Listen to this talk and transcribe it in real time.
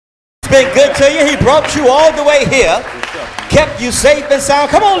been good to you. He brought you all the way here, kept you safe and sound.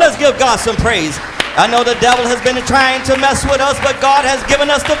 Come on, let's give God some praise. I know the devil has been trying to mess with us, but God has given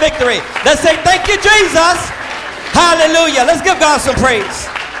us the victory. Let's say thank you, Jesus. Hallelujah. Let's give God some praise.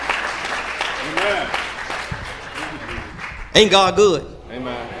 Amen. Ain't God good?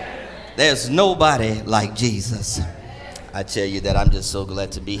 Amen. There's nobody like Jesus. I tell you that I'm just so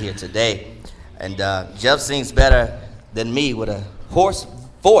glad to be here today. And Jeff sings better than me with a hoarse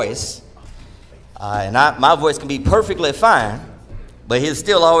voice. And my voice can be perfectly fine, but he'll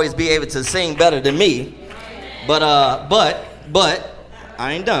still always be able to sing better than me. But I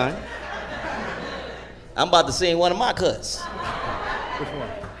ain't done. I'm about to sing one of my cuts. Which one?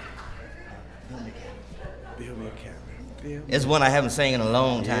 Build me a cabin. It's one I haven't sang in a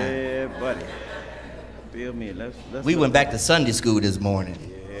long time. Yeah, buddy. Build me. Let's we went back to Sunday school this morning.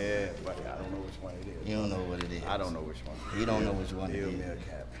 Yeah, buddy. I don't know which one it is. You don't know what it is. I don't know which one. You don't know which one it is. Build me a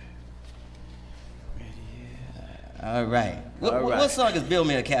cabin. All right. What song is Build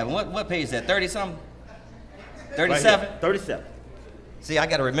Me a Cabin? What page is that? 30-something? 37? Right 37. See, I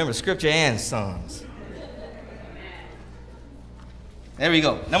got to remember scripture and songs. There we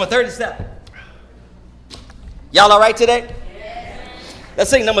go. Number 37. Y'all all right today? Let's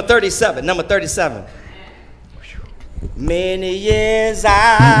sing number 37. Number 37. Many years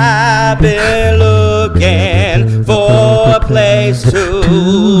I've been looking for a place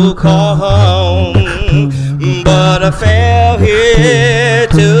to call home, but I fell here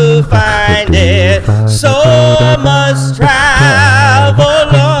to find it. So much travel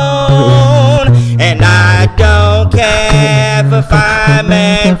alone, and I don't care for fine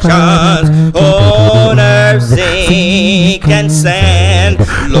mansions on earth, sink and sand.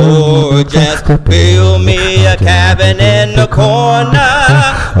 Lord, just build me a cabin in the corner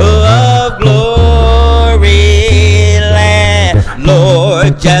of glory land.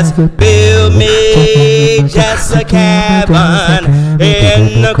 Lord, just build me just a cabin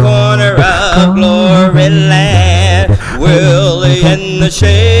in the corner of glory land. Well, in the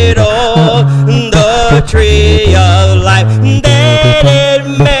shade of the tree of life, that it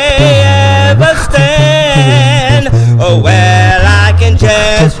may ever stand. Oh, well, I can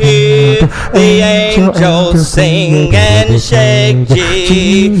just hear the angels sing and shake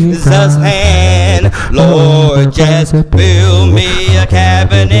Jesus' hand. Lord, just build me a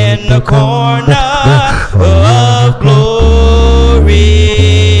cabin in the corner of glory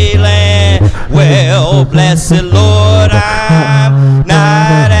land. Well, blessed Lord, I'm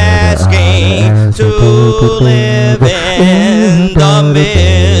not asking to live in the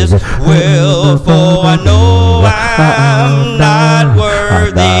mist. Well, for I know I'm not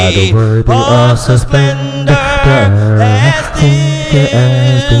worthy of splendor as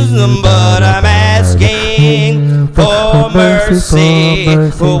this, but I'm asking for mercy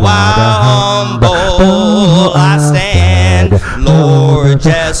while humble I stand. Lord,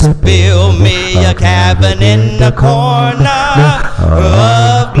 just build me a cabin in the corner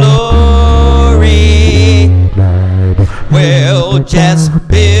of glory. Well, just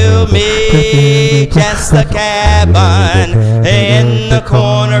build me just a cabin in the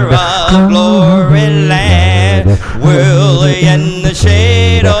corner of glory land. Well, in the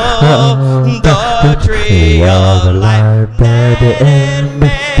shade of the tree of life, that it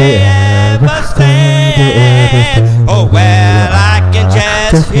may ever stand. Oh, well, I can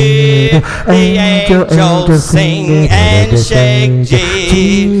just hear the angels sing and shake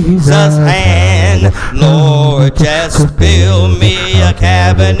Jesus' hand. Lord, just build me a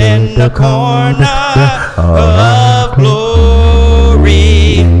cabin in the corner of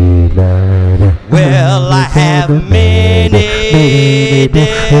glory. Well, I have many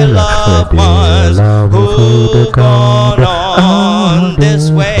dear loved ones who've gone on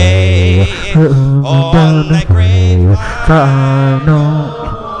this way on the great final.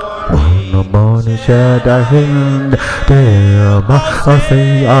 The morning shed I hid there, I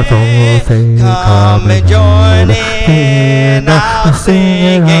say, come and join in our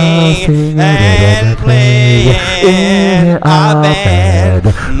singing and playing our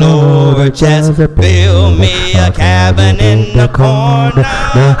band. Lord, just build me a cabin in the corner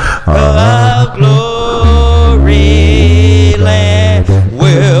of glory land.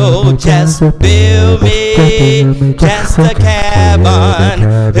 Will just build me just a cabin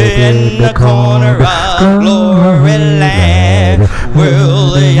in the corner of glory land.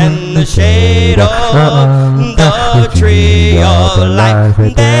 Will in the shade of the tree of life,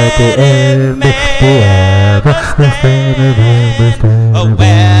 that it may ever stand. Oh,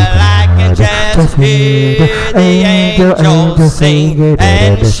 well, I can just hear the angels sing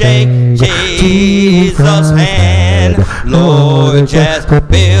and shake Jesus' hand. land. Lord, just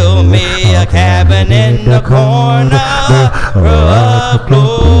build me a cabin in the corner of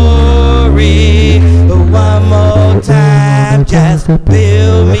glory. One more time, just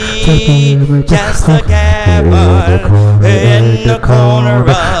build me just a cabin in the corner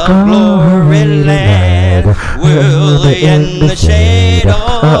of glory land. We'll be in the shade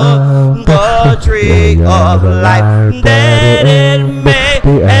of the tree of life, that it may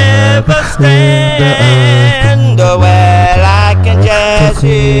ever stand. Well, I can just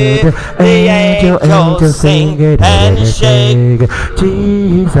hear the angels sing and shake.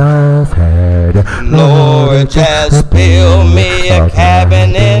 Jesus said, Lord, just build me a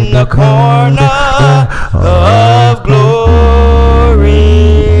cabin in the corner of glory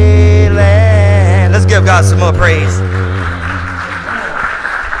land. Let's give God some more praise.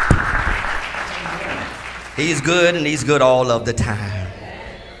 He's good, and he's good all of the time.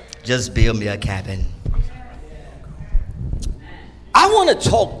 Just build me a cabin. I want to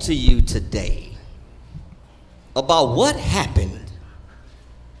talk to you today about what happened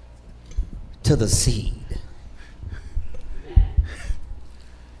to the seed.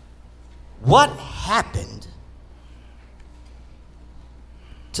 What happened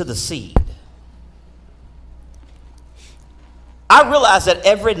to the seed? I realize that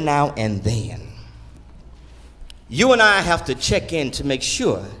every now and then, you and I have to check in to make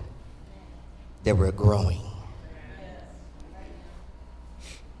sure that we're growing.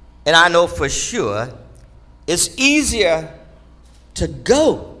 And I know for sure it's easier to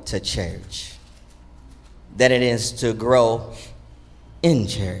go to church than it is to grow in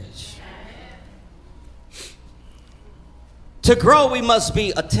church. To grow, we must be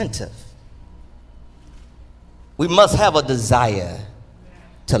attentive. We must have a desire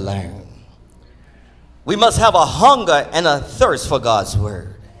to learn. We must have a hunger and a thirst for God's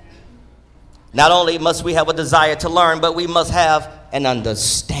word. Not only must we have a desire to learn, but we must have an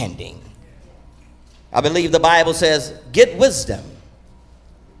understanding. I believe the Bible says, get wisdom,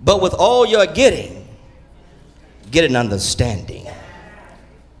 but with all you're getting, get an understanding.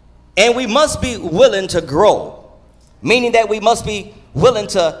 And we must be willing to grow, meaning that we must be willing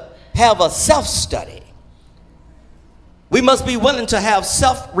to have a self-study. We must be willing to have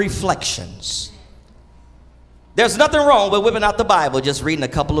self-reflections. There's nothing wrong with whipping out the Bible, just reading a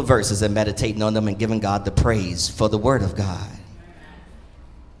couple of verses and meditating on them and giving God the praise for the word of God.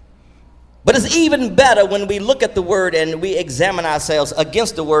 But it's even better when we look at the word and we examine ourselves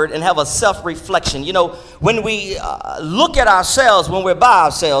against the word and have a self-reflection. You know, when we look at ourselves, when we're by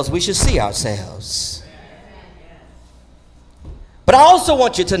ourselves, we should see ourselves. But I also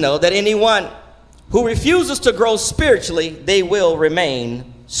want you to know that anyone who refuses to grow spiritually, they will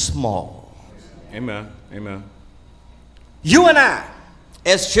remain small. Amen. Amen. You and I,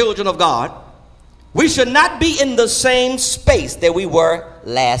 as children of God, we should not be in the same space that we were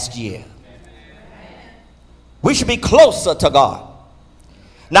last year. We should be closer to God.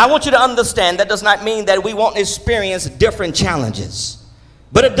 Now, I want you to understand that does not mean that we won't experience different challenges.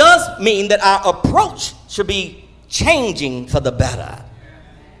 But it does mean that our approach should be changing for the better.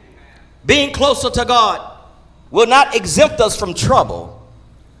 Being closer to God will not exempt us from trouble,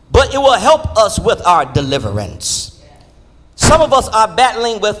 but it will help us with our deliverance. Some of us are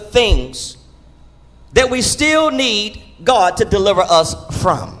battling with things that we still need God to deliver us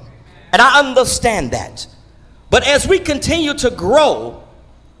from. And I understand that. But as we continue to grow,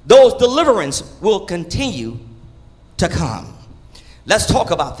 those deliverance will continue to come. Let's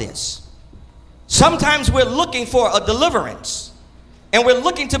talk about this. Sometimes we're looking for a deliverance and we're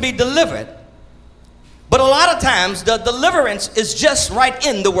looking to be delivered. But a lot of times the deliverance is just right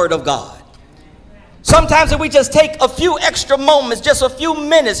in the Word of God. Sometimes if we just take a few extra moments, just a few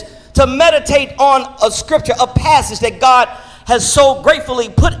minutes to meditate on a scripture, a passage that God has so gratefully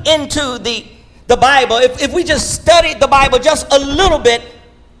put into the Bible, if we just study the Bible just a little bit,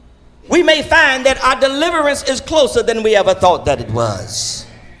 we may find that our deliverance is closer than we ever thought that it was.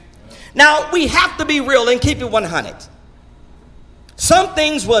 Now, we have to be real and keep it 100. Some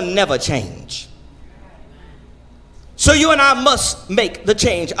things will never change. So you and I must make the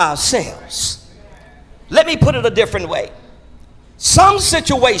change ourselves. Let me put it a different way. Some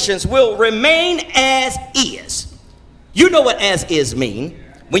situations will remain as is. You know what as is mean.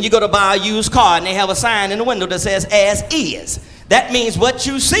 When you go to buy a used car and they have a sign in the window that says as is. That means what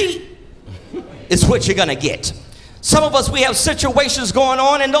you see is what you're going to get. Some of us, we have situations going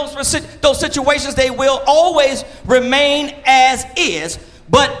on, and those situations, they will always remain as is,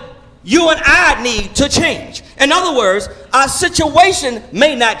 but you and I need to change. In other words, our situation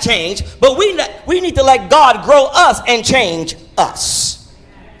may not change, but we need to let God grow us and change us.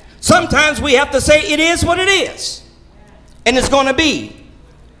 Sometimes we have to say it is what it is. And it's going to be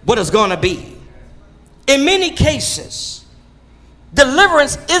what it's going to be. In many cases,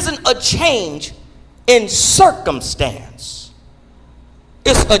 deliverance isn't a change in circumstance.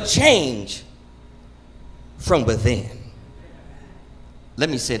 It's a change from within. Let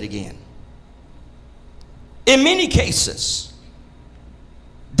me say it again. In many cases,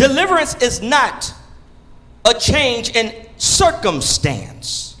 deliverance is not a change in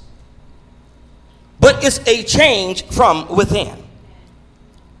circumstance, but it's a change from within.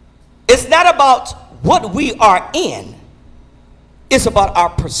 It's not about what we are in, it's about our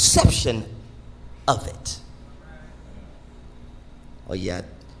perception of it. Oh yeah, I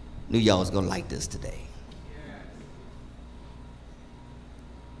knew y'all was gonna like this today.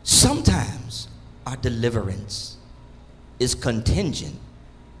 Sometimes our deliverance is contingent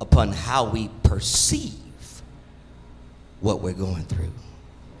upon how we perceive what we're going through.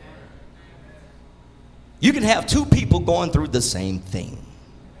 You can have two people going through the same thing.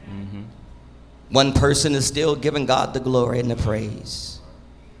 One person is still giving God the glory and the praise.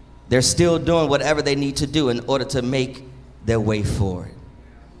 They're still doing whatever they need to do in order to make their way forward.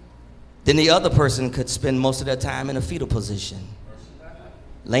 Then the other person could spend most of their time in a fetal position,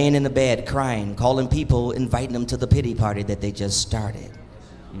 laying in the bed, crying, calling people, inviting them to the pity party that they just started.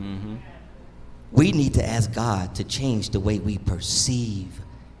 We need to ask God to change the way we perceive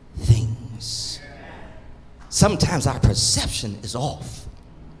things. Sometimes our perception is off.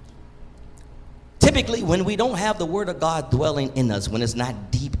 Typically, when we don't have the Word of God dwelling in us, when it's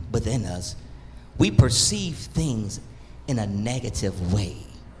not deep within us, we perceive things in a negative way.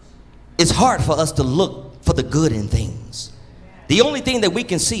 It's hard for us to look for the good in things. The only thing that we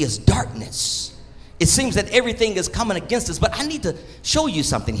can see is darkness. It seems that everything is coming against us, but I need to show you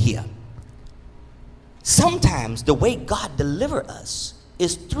something here. Sometimes the way God delivers us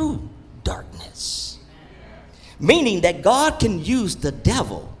is through darkness, meaning that God can use the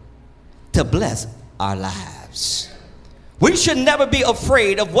devil to bless our lives. We should never be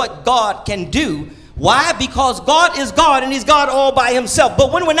afraid of what God can do. Why? Because God is God and He's God all by Himself.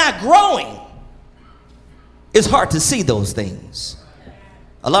 But when we're not growing, it's hard to see those things.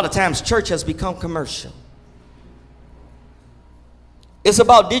 A lot of times church has become commercial. It's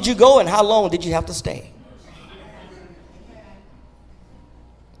about did you go and how long did you have to stay?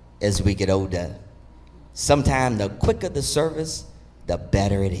 As we get older, sometimes the quicker the service, the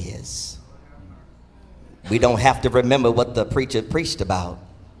better it is. We don't have to remember what the preacher preached about.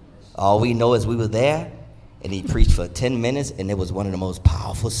 All we know is we were there and he preached for 10 minutes and it was one of the most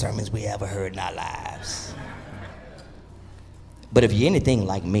powerful sermons we ever heard in our lives. But if you're anything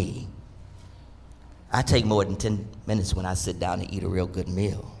like me, I take more than 10 minutes when I sit down to eat a real good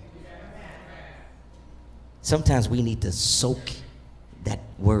meal. Sometimes we need to soak that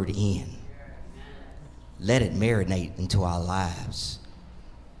word in. Let it marinate into our lives.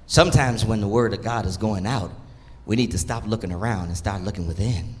 Sometimes when the word of God is going out, we need to stop looking around and start looking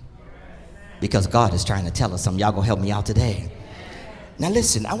within. Because God is trying to tell us something. Y'all gonna help me out today? Now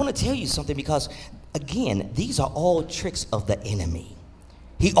listen, I want to tell you something because, again, these are all tricks of the enemy.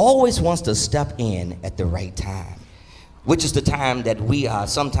 He always wants to step in at the right time, which is the time that we are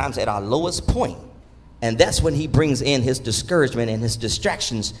sometimes at our lowest point. And that's when he brings in his discouragement and his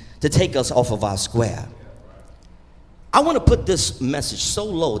distractions to take us off of our square. I want to put this message so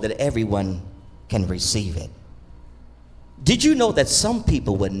low that everyone can receive it. Did you know that some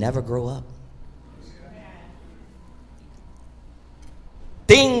people would never grow up?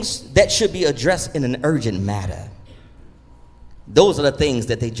 Things that should be addressed in an urgent matter, those are the things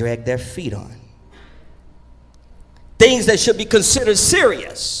that they drag their feet on. Things that should be considered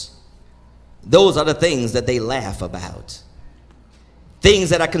serious, those are the things that they laugh about.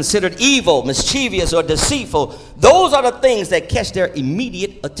 Things that are considered evil, mischievous, or deceitful, those are the things that catch their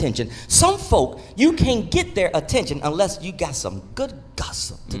immediate attention. Some folk, you can't get their attention unless you got some good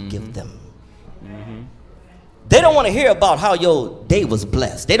gossip to give them. They don't want to hear about how your day was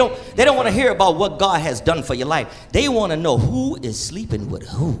blessed. They don't want to hear about what God has done for your life. They want to know who is sleeping with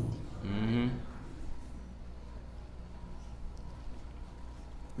who.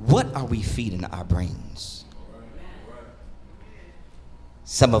 What are we feeding our brains?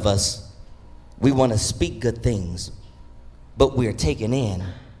 Some of us, we want to speak good things, but we're taking in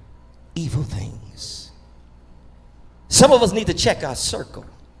evil things. Some of us need to check our circle.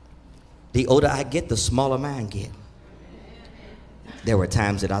 The older I get, the smaller mine get. There were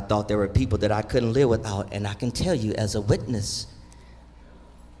times that I thought there were people that I couldn't live without, and I can tell you as a witness,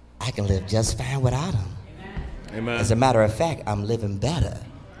 I can live just fine without them. Amen. As a matter of fact, I'm living better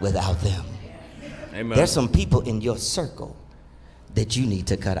without them. Amen. There's some people in your circle that you need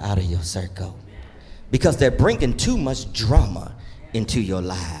to cut out of your circle because they're bringing too much drama into your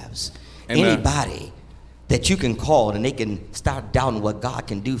lives. Amen. Anybody that you can call and they can start doubting what God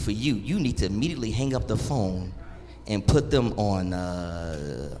can do for you, you need to immediately hang up the phone and put them on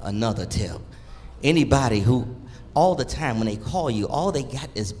another tip. Anybody who all the time when they call you, all they got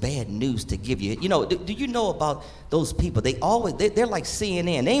is bad news to give you. You know, do you know about those people? They're like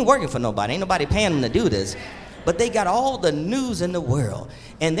CNN. They ain't working for nobody. Ain't nobody paying them to do this. But they got all the news in the world,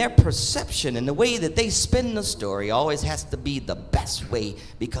 and their perception and the way that they spin the story always has to be the best way,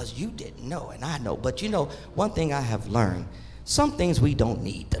 because you didn't know and I know. But you know, one thing I have learned, some things we don't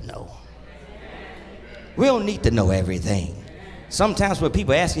need to know. We don't need to know everything. Sometimes when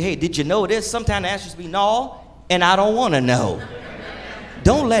people ask you, hey, did you know this? Sometimes the answer is be no, and I don't want to know.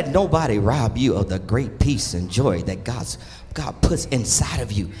 Don't let nobody rob you of the great peace and joy that God puts inside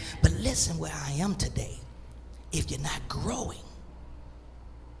of you. But listen where I am today. If you're not growing,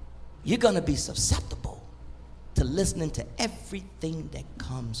 you're going to be susceptible to listening to everything that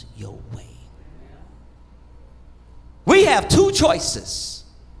comes your way. We have two choices.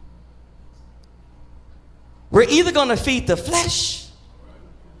 We're either going to feed the flesh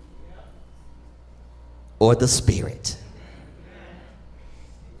or the spirit.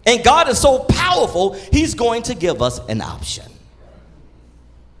 And God is so powerful, he's going to give us an option.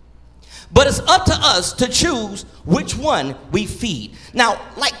 But it's up to us to choose which one we feed. Now,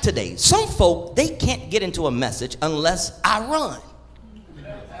 like today, some folk, they can't get into a message unless I run.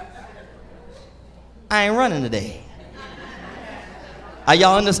 I ain't running today. Are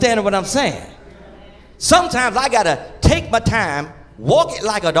y'all understanding what I'm saying? Sometimes I got to take my time, walk it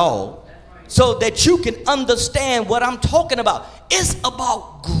like a dog, so that you can understand what I'm talking about. It's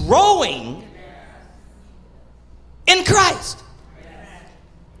about growing in Christ.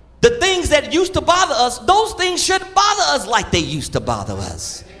 The things that used to bother us, those things shouldn't bother us like they used to bother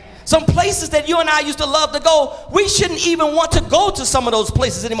us. Some places that you and I used to love to go, we shouldn't even want to go to some of those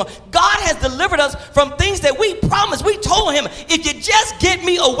places anymore. God has delivered us from things that we promised. We told him, if you just get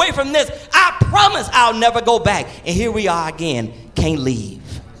me away from this, I promise I'll never go back. And here we are again, can't leave.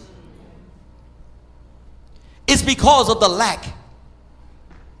 It's because of the lack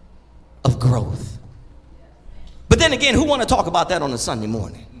of growth. But then again, who want to talk about that on a Sunday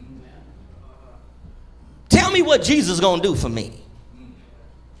morning? Tell me what Jesus is going to do for me.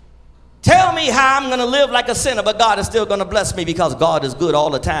 Tell me how I'm going to live like a sinner, but God is still going to bless me because God is good all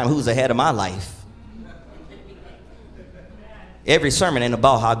the time. Who's ahead of my life? Every sermon ain't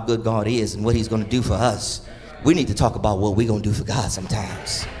about how good God is and what he's going to do for us. We need to talk about what we're going to do for God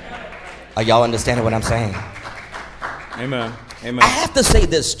sometimes. Are y'all understanding what I'm saying? Amen. Amen. I have to say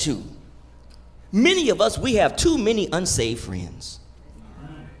this too. Many of us, we have too many unsaved friends.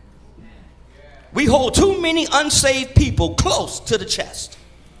 We hold too many unsaved people close to the chest.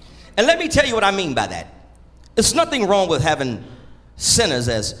 And let me tell you what I mean by that. There's nothing wrong with having sinners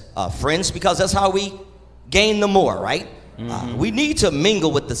as friends, because that's how we gain the more, right? Mm-hmm. We need to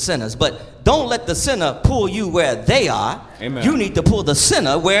mingle with the sinners, but don't let the sinner pull you where they are. Amen. You need to pull the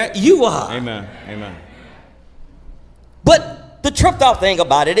sinner where you are. Amen. Amen. But the tripped out thing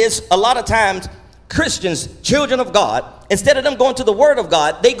about it is a lot of times Christians, children of God, instead of them going to the Word of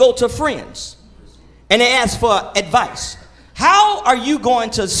God, they go to friends and they ask for advice. How are you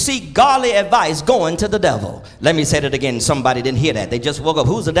going to seek godly advice going to the devil? Let me say that again. Somebody didn't hear that. They just woke up.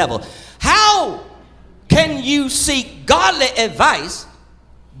 Who's the devil? How can you seek godly advice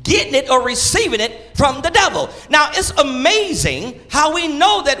getting it or receiving it from the devil? Now, it's amazing how we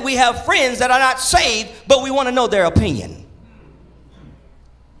know that we have friends that are not saved, but we want to know their opinion.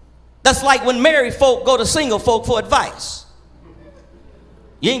 That's like when married folk go to single folk for advice.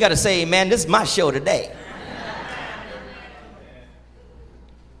 You ain't got to say, man, this is my show today.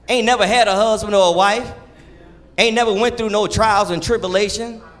 Ain't never had a husband or a wife. Ain't never went through no trials and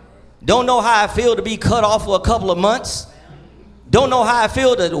tribulation. Don't know how I feel to be cut off for a couple of months. Don't know how I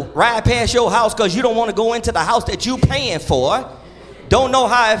feel to ride past your house because you don't want to go into the house that you paying for. Don't know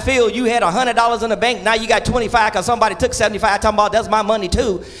how I feel you had $100 in the bank, now you got 25 because somebody took 75, talking about that's my money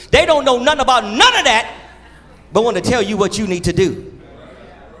too. They don't know nothing about none of that, but want to tell you what you need to do.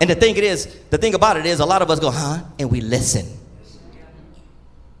 And the thing about it is a lot of us go, huh? And we listen.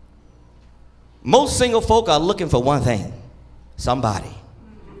 Most single folk are looking for one thing, somebody.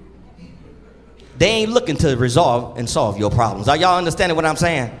 They ain't looking to resolve and solve your problems. Are y'all understanding what I'm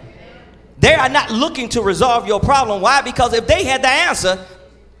saying? They are not looking to resolve your problem. Why? Because if they had the answer,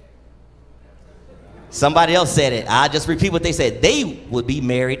 somebody else said it. I just repeat what they said. They would be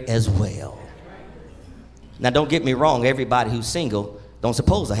married as well. Now, don't get me wrong. Everybody who's single don't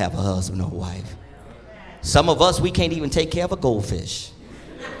suppose to have a husband or a wife. Some of us, we can't even take care of a goldfish.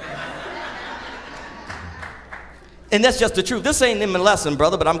 And that's just the truth. This ain't in my lesson,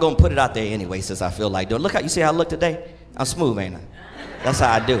 brother, but I'm going to put it out there anyway since I feel like doing it. Look how, you see how I look today? I'm smooth, ain't I? That's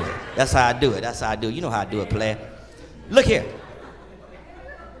how I do it. That's how I do it. That's how I do it. You know how I do it, player. Look here.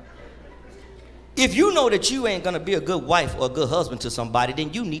 If you know that you ain't going to be a good wife or a good husband to somebody,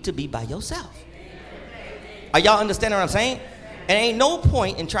 then you need to be by yourself. Are y'all understanding what I'm saying? And ain't no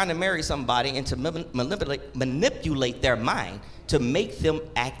point in trying to marry somebody and to manipulate their mind to make them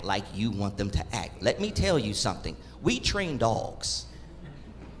act like you want them to act. Let me tell you something. We train dogs.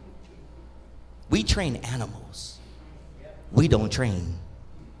 We train animals. We don't train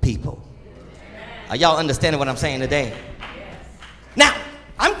people. Are y'all understanding what I'm saying today? Now,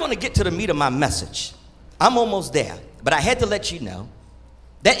 I'm going to get to the meat of my message. I'm almost there, but I had to let you know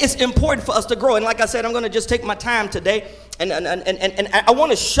that it's important for us to grow. And like I said, I'm going to just take my time today, and I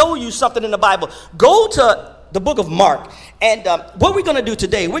want to show you something in the Bible. Go to the book of Mark, and what we're going to do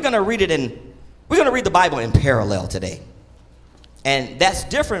today, we're going to read the Bible in parallel today. And that's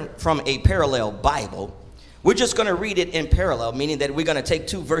different from a parallel Bible. We're just going to read it in parallel, meaning that we're going to take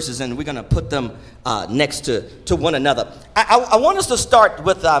two verses and we're going to put them next to one another. I want us to start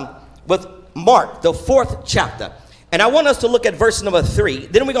with Mark, the 4th chapter. And I want us to look at verse number 3.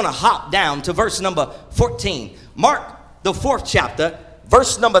 Then we're going to hop down to verse number 14. Mark, the 4th chapter,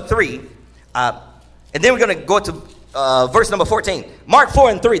 verse number 3. And then we're going to go to verse number 14. Mark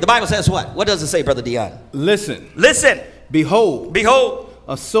 4 and 3. The Bible says what? What does it say, Brother Dion? Listen. Listen. Behold. Behold.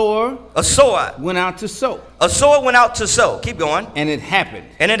 A sower went out to sow. A sower went out to sow. Keep going. And it happened.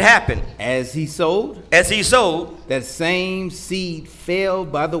 And it happened. As he sowed. That same seed fell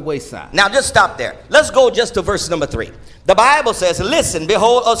by the wayside. Now just stop there. Let's go just to verse number 3. The Bible says, listen,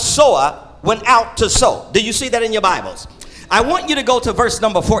 behold, a sower went out to sow. Do you see that in your Bibles? I want you to go to verse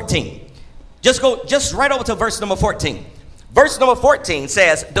number 14. Just right over to verse number 14. Verse number 14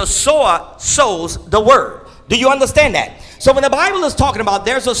 says, the sower sows the word. Do you understand that? So when the Bible is talking about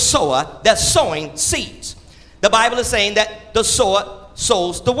there's a sower that's sowing seeds, the Bible is saying that the sower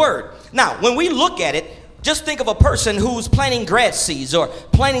sows the word. Now, when we look at it, just think of a person who's planting grass seeds or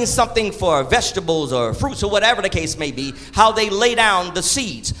planting something for vegetables or fruits or whatever the case may be, how they lay down the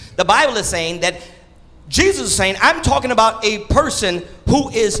seeds. The Bible is saying that Jesus is saying, I'm talking about a person who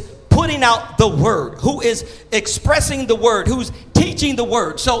is putting out the word, who is expressing the word, who's teaching the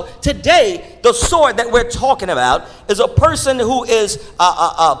word. So today, the sower that we're talking about is a person who is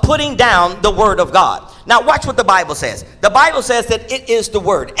putting down the word of God. Now watch what the Bible says. The Bible says that it is the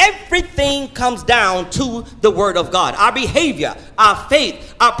word. Everything comes down to the word of God. Our behavior, our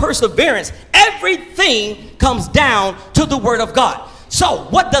faith, our perseverance, everything comes down to the word of God. So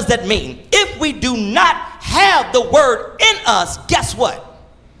what does that mean? If we do not have the word in us, guess what?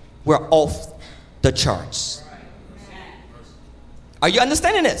 We're off the charts. Are you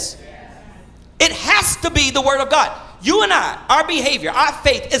understanding this? It has to be the word of God. You and I, our behavior, our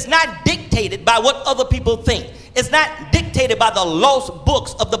faith is not dictated by what other people think. It's not dictated by the lost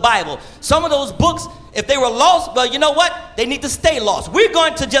books of the Bible. Some of those books, if they were lost, well, you know what? They need to stay lost. We're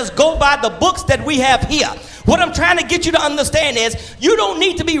going to just go by the books that we have here. What I'm trying to get you to understand is you don't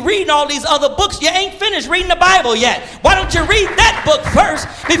need to be reading all these other books. You ain't finished reading the Bible yet. Why don't you read that book first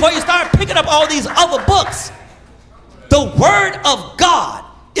before you start picking up all these other books? The word of God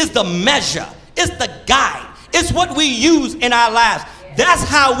is the measure. It's the guide. It's what we use in our lives. That's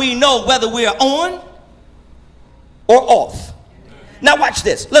how we know whether we're on or off. Now watch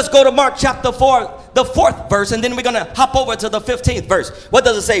this. Let's go to Mark chapter 4, the 4th verse, and then we're going to hop over to the 15th verse. What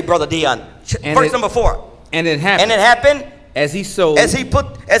does it say, Brother Dion? Verse number 4. And it happened. And it happened. As he sowed. As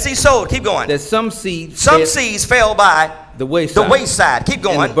he sowed. Keep going. That some seeds fell by the wayside. Keep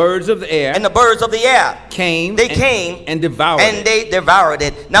going. And the birds of the air. And the birds of the air came. They came and devoured it. And they devoured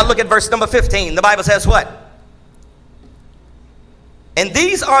it. Now look at verse number 15. The Bible says what? And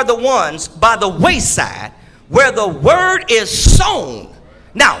these are the ones by the wayside where the word is sown.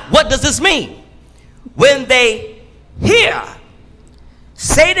 Now, what does this mean? When they hear,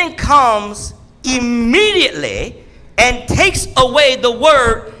 Satan comes immediately and takes away the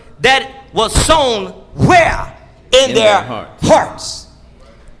word that was sown where? In their hearts.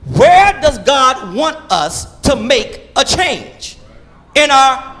 Where does God want us to make a change? In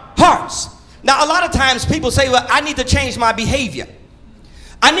our hearts. Now, a lot of times people say, well, I need to change my behavior.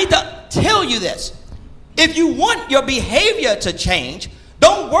 I need to tell you this. If you want your behavior to change,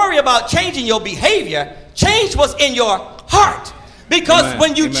 don't worry about changing your behavior. Change what's in your heart. Because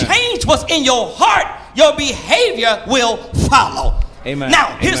when you change what's in your heart, your behavior will follow.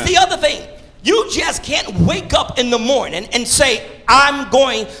 Now, here's the other thing. You just can't wake up in the morning and say, I'm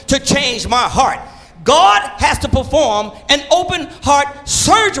going to change my heart. God has to perform an open heart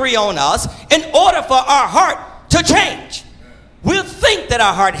surgery on us in order for our heart to change. We'll think that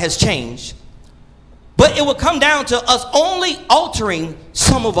our heart has changed, but it will come down to us only altering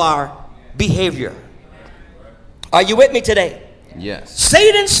some of our behavior. Are you with me today? Yes.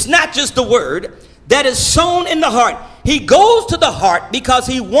 Satan snatches the word that is sown in the heart. He goes to the heart because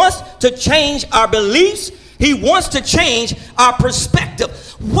he wants to change our beliefs. He wants to change our perspective.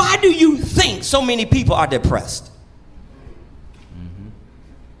 Why do you think so many people are depressed?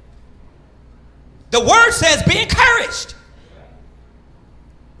 The word says be encouraged.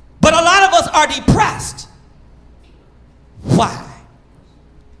 But a lot of us are depressed. Why?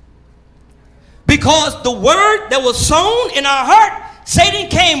 Because the word that was sown in our heart, Satan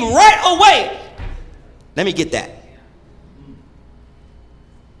came right away. Let me get that.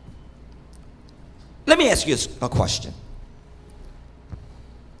 Let me ask you a question.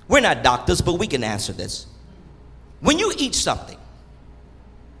 We're not doctors, but we can answer this. When you eat something,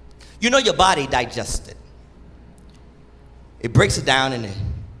 you know your body digests it. It breaks it down and it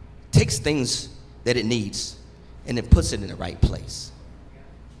takes things that it needs and it puts it in the right place.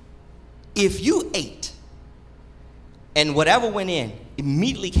 If you ate and whatever went in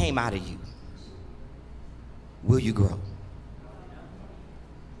immediately came out of you, will you grow?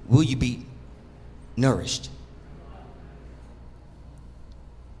 Will you be nourished?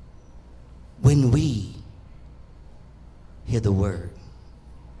 When we hear the word,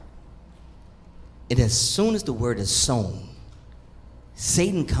 and as soon as the word is sown,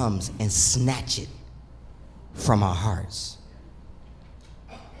 Satan comes and snatch it from our hearts.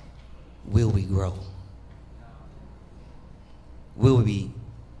 Will we grow? Will we be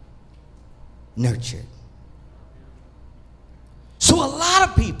nurtured? So a lot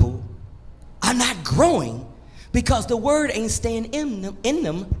of people are not growing because the word ain't staying in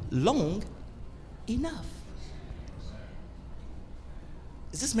them long enough.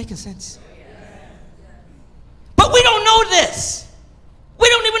 Is this making sense? But we don't know this. We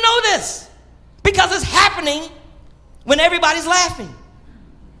don't even know this because it's happening when everybody's laughing.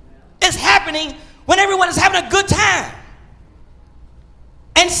 It's happening when everyone is having a good time.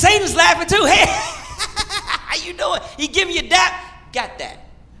 And Satan's laughing too. Hey, how you doing? He giving you that, got that.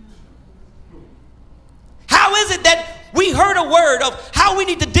 How is it that we heard a word of how we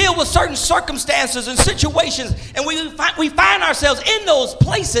need to deal with certain circumstances and situations, and we find ourselves in those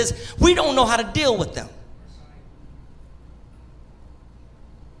places, we don't know how to deal with them?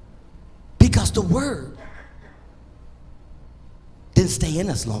 Because the word didn't stay in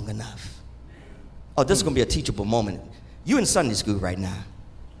us long enough. Oh, this is going to be a teachable moment. You in Sunday school right now.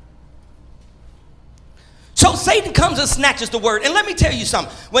 So Satan comes and snatches the word. And let me tell you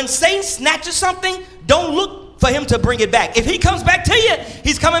something. When Satan snatches something, don't look for him to bring it back. If he comes back to you,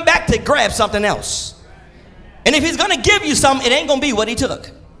 he's coming back to grab something else. And if he's going to give you something, it ain't going to be what he took.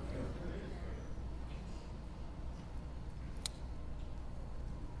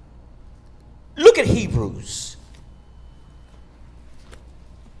 Look at Hebrews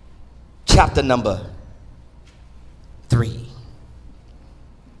chapter number 3.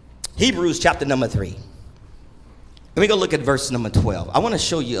 Hebrews chapter number 3. Let me go look at verse number 12. I want to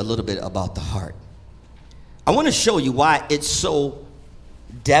show you a little bit about the heart. I want to show you why it's so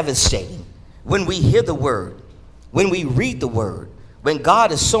devastating when we hear the word, when we read the word, when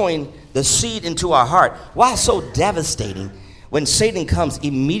God is sowing the seed into our heart. Why it's so devastating when Satan comes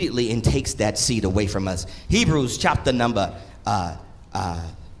immediately and takes that seed away from us. Hebrews chapter number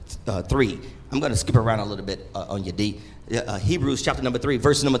 3. I'm going to skip around a little bit on your D. Hebrews chapter number 3,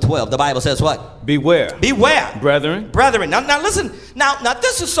 verse number 12. The Bible says what? Beware. Beware. Brethren. Brethren. Now listen. Now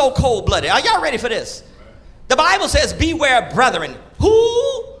this is so cold-blooded. Are y'all ready for this? The Bible says, beware, brethren.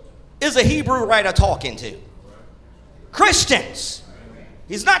 Who is a Hebrew writer talking to? Christians.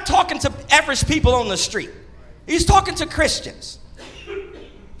 He's not talking to average people on the street. He's talking to Christians.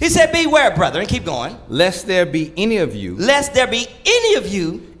 He said, beware, brethren. Keep going. Lest there be any of you. Lest there be any of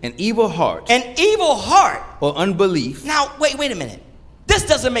you. An evil heart. An evil heart. Or unbelief. Now, wait a minute. This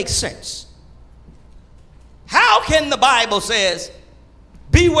doesn't make sense. How can the Bible says,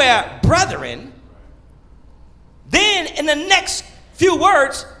 beware, brethren, then in the next few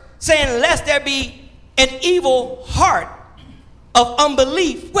words saying, lest there be an evil heart of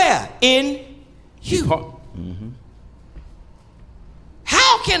unbelief, where? In you. Mm-hmm.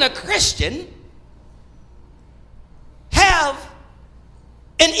 How can a Christian have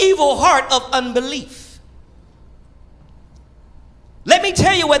an evil heart of unbelief? Let me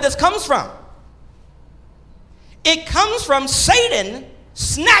tell you where this comes from. It comes from Satan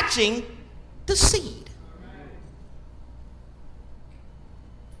snatching the seed.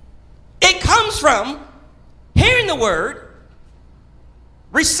 It comes from hearing the word,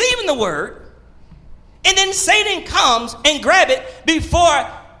 receiving the word, And then Satan comes and grab it before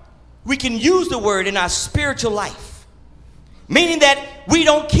we can use the word in our spiritual life. Meaning that we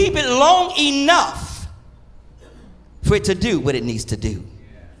don't keep it long enough for it to do what it needs to do.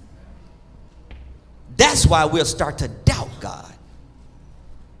 That's why we'll start to doubt God.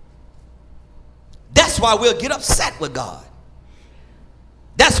 That's why we'll get upset with God.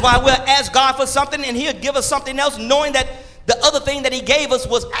 That's why we'll ask God for something and he'll give us something else, knowing that the other thing that he gave us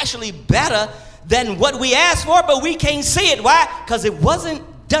was actually better than what we asked for, but we can't see it. Why? Because it wasn't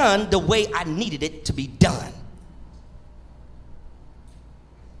done the way I needed it to be done.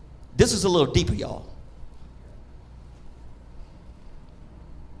 This is a little deeper, y'all.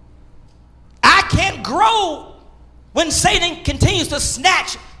 I can't grow when Satan continues to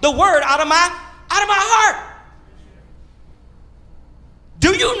snatch the word out of my heart.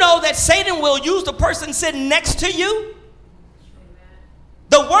 Do you know that Satan will use the person sitting next to you?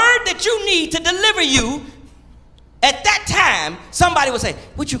 The word that you need to deliver you, at that time, somebody will say,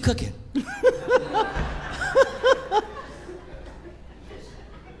 "What you cooking?"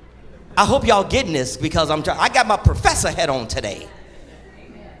 I hope y'all getting this, because I got my professor hat on today.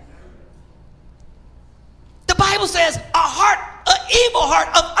 The Bible says an evil heart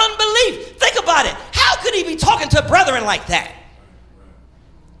of unbelief. Think about it. How could he be talking to brethren like that?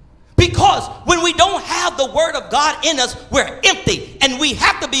 Because when we don't have the word of God in us, we're empty, and we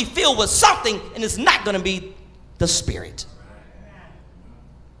have to be filled with something, and it's not going to be the Spirit.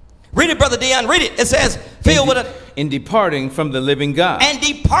 Read it, Brother Dion. Read it. It says, filled with a... In departing from the living God. And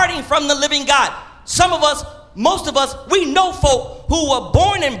departing from the living God. Some of us, most of us, we know folk who were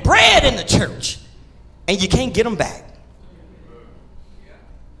born and bred in the church, and you can't get them back.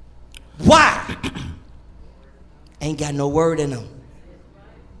 Why? Ain't got no word in them.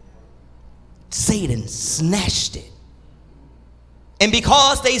 Satan snatched it. And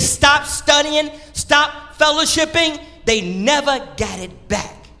because they stopped studying, stopped fellowshipping, they never got it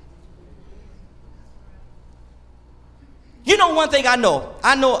back. You know one thing I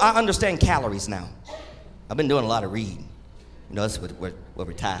understand calories now. I've been doing a lot of reading. You know, that's what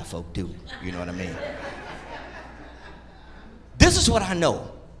retired folk do. You know what I mean? This is what I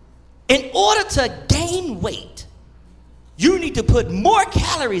know. In order to gain weight, you need to put more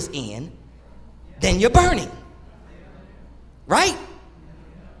calories in than you're burning. Right?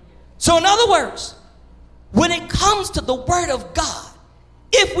 So in other words, when it comes to the word of God,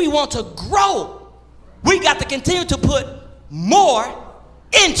 if we want to grow, we got to continue to put more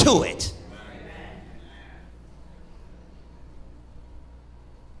into it.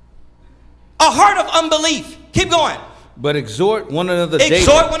 A heart of unbelief. Keep going. But exhort one another daily.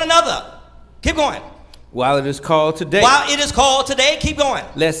 Exhort one another. Keep going. While it is called today. While it is called today. Keep going.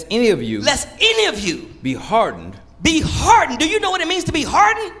 Lest any of you be hardened. Be hardened. Do you know what it means to be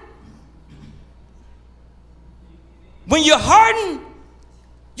hardened? When you're hardened,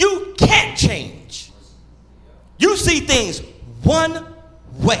 you can't change. You see things one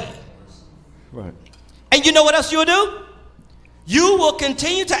way. Right. And you know what else you'll do? You will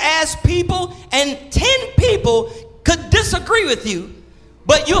continue to ask people, and 10 people could disagree with you,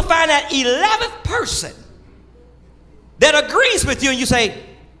 but you'll find that 11th person that agrees with you, and you say,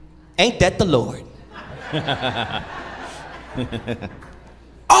 "Ain't that the Lord?"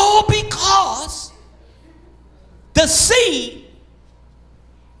 All because the seed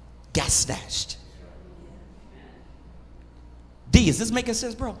got snatched. D, is this making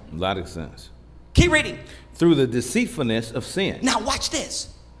sense, bro? A lot of sense. Keep reading. Through the deceitfulness of sin. Now watch this.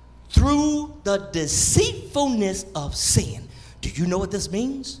 Through the deceitfulness of sin. Do you know what this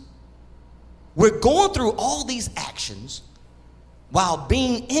means? We're going through all these actions while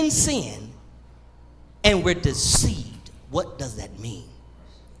being in sin, and we're deceived. What does that mean?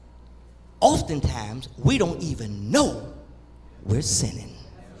 Oftentimes, we don't even know we're sinning.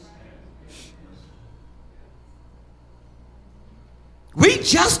 We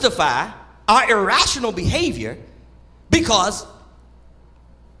justify our irrational behavior because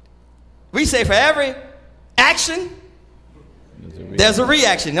we say for every action, there's a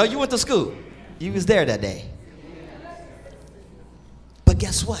reaction. No, you went to school. You was there that day. But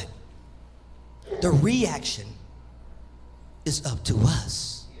guess what? The reaction is up to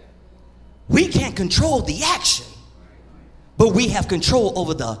us. We can't control the action, but we have control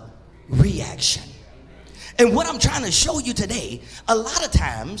over the reaction. And what I'm trying to show you today, a lot of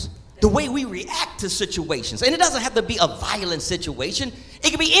times, the way we react to situations, and it doesn't have to be a violent situation,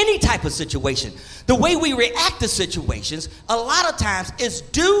 it can be any type of situation. The way we react to situations, a lot of times, is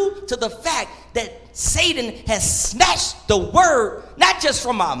due to the fact that Satan has snatched the word, not just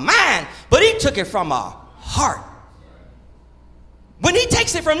from our mind, but he took it from our heart. When he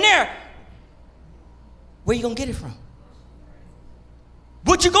takes it from there, Where you going to get it from?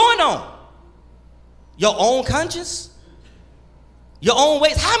 What you going on? Your own conscience? Your own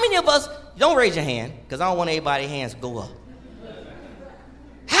ways? How many of us, don't raise your hand, because I don't want everybody's hands to go up.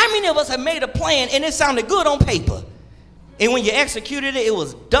 How many of us have made a plan and it sounded good on paper? And when you executed it, it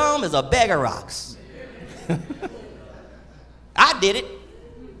was dumb as a bag of rocks. I did it.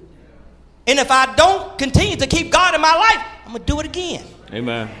 And if I don't continue to keep God in my life, I'm going to do it again.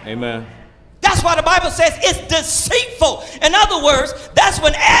 Amen. Amen. That's why the Bible says it's deceitful. In other words, that's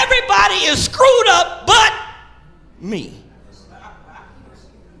when everybody is screwed up but me.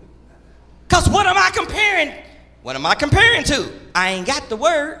 Because what am I comparing? What am I comparing to? I ain't got the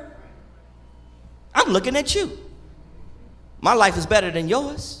word. I'm looking at you. My life is better than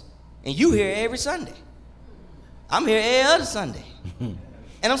yours. And you here every Sunday. I'm here every other Sunday. And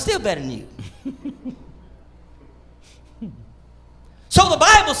I'm still better than you. So the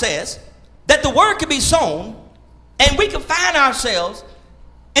Bible says that the word can be sown, and we can find ourselves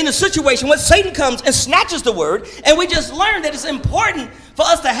in a situation where Satan comes and snatches the word, and we just learn that it's important for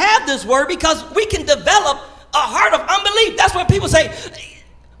us to have this word because we can develop a heart of unbelief. That's what people say,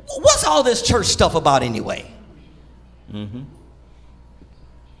 what's all this church stuff about anyway? Mm-hmm.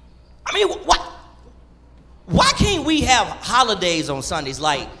 I mean, why can't we have holidays on Sundays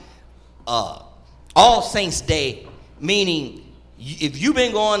like All Saints Day, meaning if you've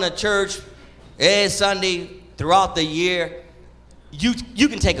been going to church every Sunday throughout the year, you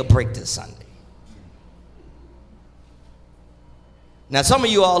can take a break this Sunday. Now, some of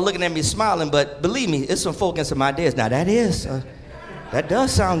you all looking at me smiling, but believe me, it's some folk and some ideas. Now, that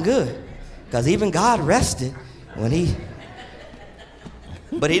does sound good, because even God rested when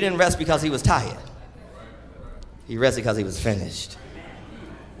but he didn't rest because he was tired. He rested because he was finished.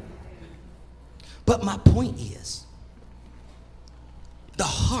 But my point is, the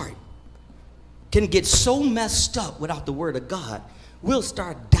heart can get so messed up without the word of God, we'll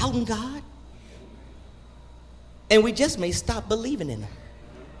start doubting God, and we just may stop believing in him.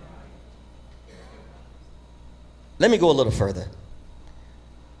 Let me go a little further.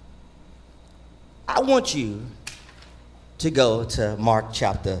 I want you to go to Mark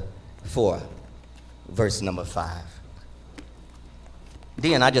chapter 4, verse number 5.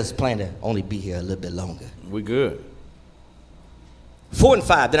 Then I just plan to only be here a little bit longer. We're good. 4 and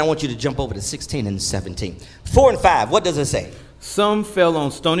 5, then I want you to jump over to 16 and 17. 4 and 5, what does it say? Some fell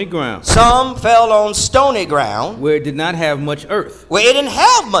on stony ground. Some fell on stony ground. Where it did not have much earth. Where it didn't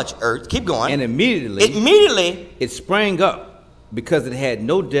have much earth. Keep going. And immediately it sprang up because it had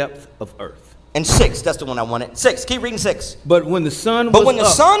no depth of earth. And 6, that's the one I wanted. 6, keep reading 6. But when the sun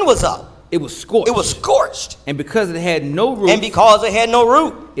was up, it was scorched. It was scorched. And because it had no root. And because it had no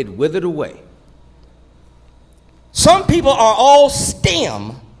root. It withered away. Some people are all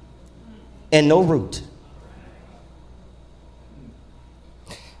stem and no root.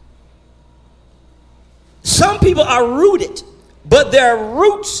 Some people are rooted, but their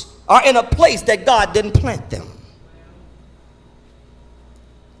roots are in a place that God didn't plant them.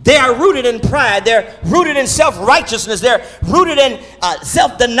 They are rooted in pride. They're rooted in self-righteousness. They're rooted in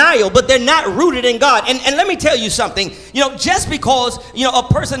self-denial, but they're not rooted in God. And let me tell you something. Just because, a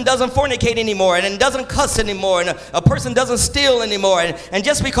person doesn't fornicate anymore and doesn't cuss anymore and a person doesn't steal anymore and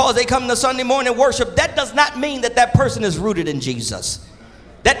just because they come to Sunday morning worship, that does not mean that that person is rooted in Jesus.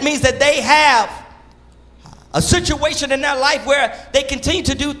 That means that they have a situation in their life where they continue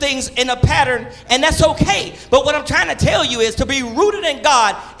to do things in a pattern, and that's okay. But what I'm trying to tell you is to be rooted in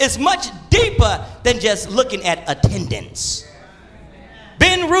God is much deeper than just looking at attendance.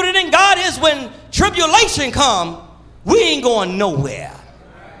 Being rooted in God is when tribulation comes, we ain't going nowhere.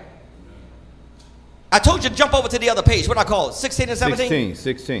 I told you to jump over to the other page. What I call it? 16 and 17?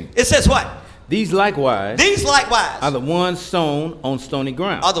 16. It says what? These likewise are the ones sown on stony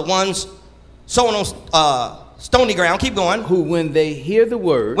ground. Are the ones sown on stony ground. Keep going. Who, when they hear the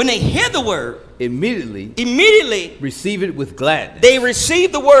word, immediately receive it with gladness. They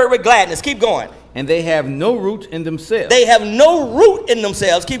receive the word with gladness. Keep going. And they have no root in themselves. They have no root in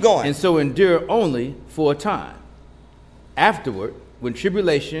themselves. Keep going. And so endure only for a time. Afterward, when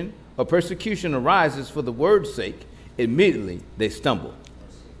tribulation or persecution arises for the word's sake, immediately they stumble.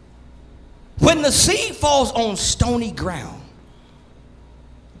 When the seed falls on stony ground,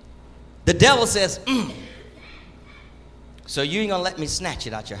 the devil says, so you ain't gonna let me snatch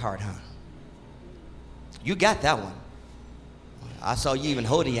it out your heart, huh? You got that one. I saw you even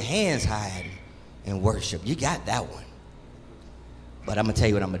holding your hands high in worship. You got that one. But I'm gonna tell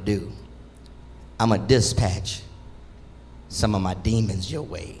you what I'm gonna do. I'm gonna dispatch some of my demons your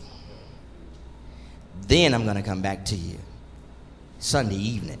way. Then I'm gonna come back to you Sunday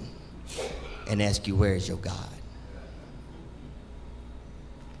evening and ask you, where is your God?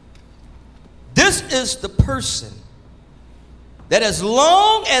 This is the person that as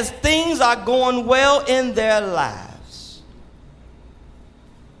long as things are going well in their lives,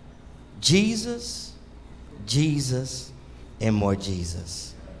 Jesus, Jesus, and more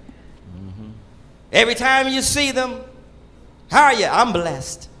Jesus. Every time you see them, how are you? I'm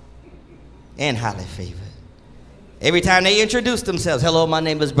blessed and highly favored. Every time they introduce themselves, hello, my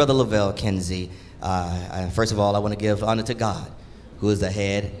name is Brother Lavelle Kenzie. First of all, I want to give honor to God, who is the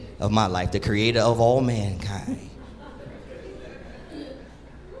head of my life, the creator of all mankind.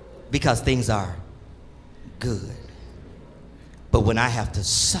 Because things are good. But when I have to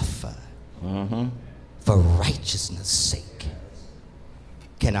suffer for righteousness' sake,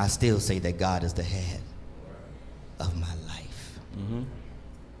 can I still say that God is the head of my life?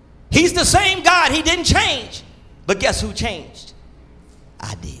 He's the same God. He didn't change. But guess who changed?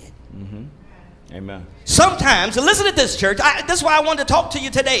 I did. Amen. Sometimes, and listen to this, church. That's why I wanted to talk to you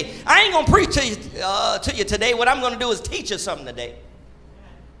today. I ain't going to preach to you today. What I'm going to do is teach you something today.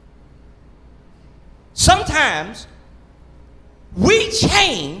 Sometimes we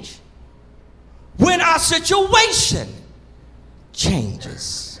change when our situation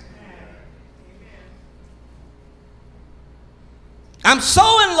changes. I'm so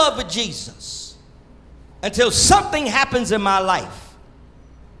in love with Jesus until something happens in my life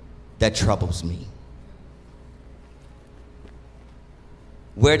that troubles me.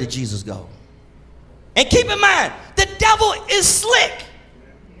 Where did Jesus go? And keep in mind, the devil is slick.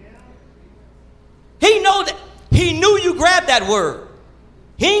 He knew you grabbed that word.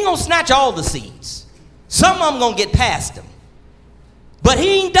 He ain't gonna snatch all the seeds. Some of them gonna get past him. But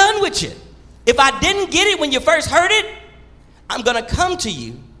he ain't done with you. If I didn't get it when you first heard it, I'm gonna come to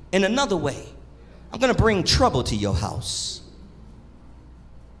you in another way. I'm gonna bring trouble to your house.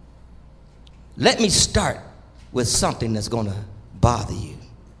 Let me start with something that's gonna bother you.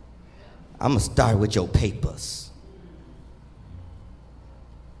 I'm gonna start with your papers.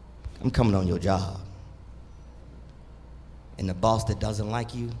 I'm coming on your job. And the boss that doesn't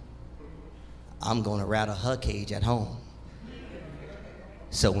like you, I'm gonna rattle her cage at home.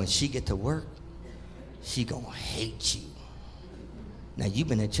 So when she get to work, she gonna hate you. Now you've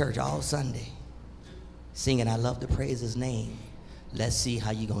been in church all Sunday, singing I love to praise his name. Let's see how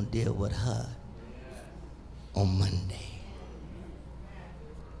you gonna deal with her on Monday.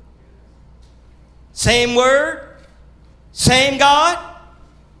 Same word, same God,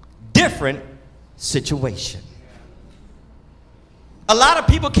 different situation. A lot of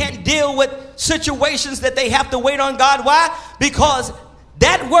people can't deal with situations that they have to wait on God. Why? Because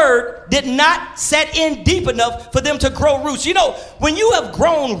that word did not set in deep enough for them to grow roots. You know, when you have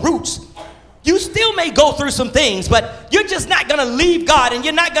grown roots, you still may go through some things, but you're just not going to leave God, and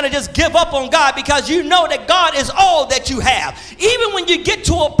you're not going to just give up on God, because you know that God is all that you have. Even when you get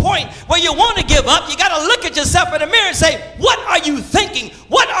to a point where you want to give up, you got to look at yourself in the mirror and say, what are you thinking?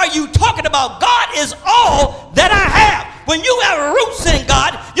 What are you talking about? God is all that I have. When you have roots in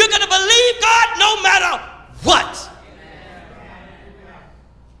God, you're going to believe God no matter what.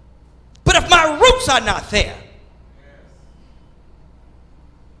 But if my roots are not there,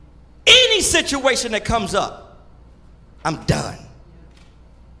 any situation that comes up, I'm done.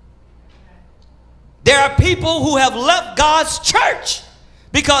 There are people who have left God's church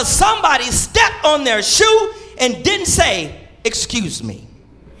because somebody stepped on their shoe and didn't say, excuse me.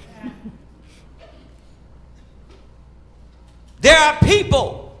 There are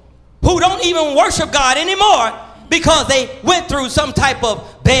people who don't even worship God anymore because they went through some type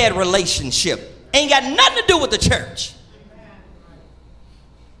of bad relationship. Ain't got nothing to do with the church.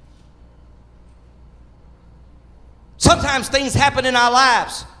 Sometimes things happen in our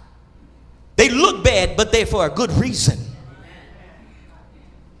lives. They look bad, but they're for a good reason.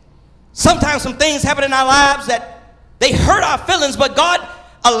 Sometimes some things happen in our lives that they hurt our feelings, but God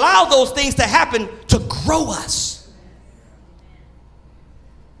allowed those things to happen to grow us.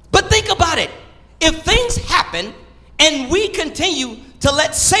 But think about it. If things happen and we continue to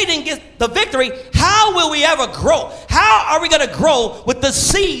let Satan get the victory, how will we ever grow? How are we going to grow with the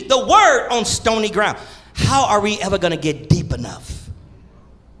seed, the word, on stony ground? How are we ever going to get deep enough?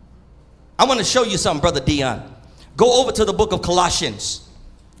 I want to show you something, Brother Dion. Go over to the book of Colossians.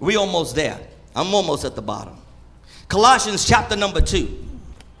 We're almost there. I'm almost at the bottom. Colossians chapter number 2.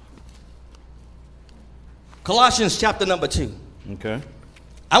 Colossians chapter number 2. Okay.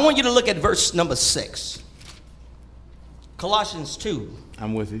 I want you to look at verse number 6. Colossians 2.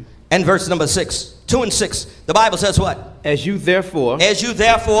 I'm with you. And verse number 6. 2 and 6. The Bible says what? As you therefore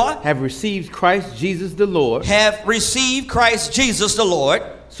have received Christ Jesus the Lord. Have received Christ Jesus the Lord.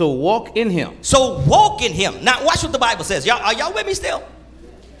 So walk in him. So walk in him. Now watch what the Bible says. Are y'all with me still?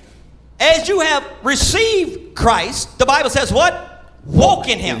 As you have received Christ, the Bible says what? Walk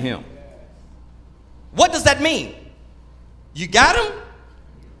in him. What does that mean? You got him?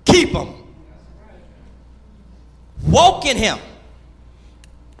 Keep him. Walk in him.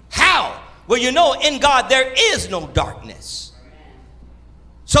 How? Well, you know, in God there is no darkness.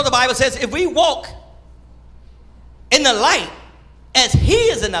 So the Bible says if we walk in the light as he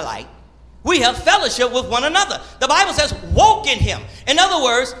is in the light, we have fellowship with one another. The Bible says walk in him. In other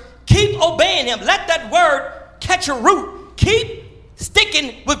words, keep obeying him. Let that word catch a root. Keep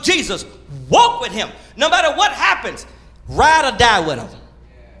sticking with Jesus. Walk with him. No matter what happens, ride or die with him.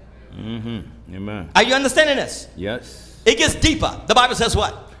 Mm-hmm. Amen. Are you understanding this? Yes. It gets deeper. The Bible says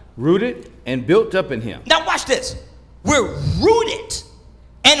what? Rooted and built up in him. Now watch this. We're rooted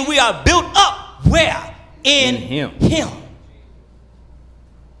and we are built up where? In him.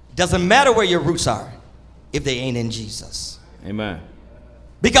 Doesn't matter where your roots are if they ain't in Jesus. Amen.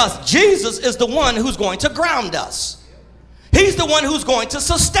 Because Jesus is the one who's going to ground us. He's the one who's going to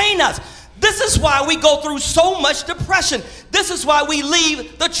sustain us. This is why we go through so much depression. This is why we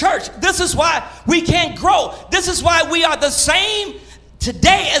leave the church. This is why we can't grow. This is why we are the same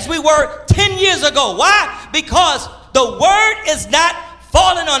today as we were 10 years ago. Why? Because the word is not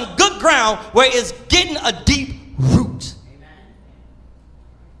falling on good ground where it's getting a deep root.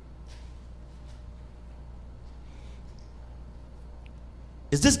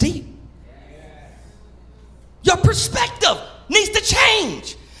 Is this deep? Your perspective needs to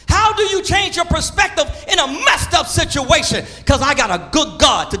change. How do you change your perspective in a messed up situation? Because I got a good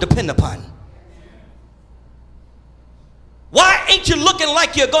God to depend upon. Why ain't you looking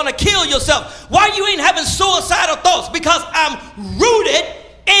like you're going to kill yourself? Why you ain't having suicidal thoughts? Because I'm rooted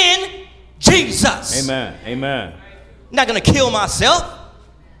in Jesus. Amen. Amen. I'm not going to kill myself.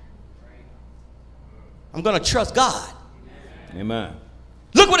 I'm going to trust God. Amen.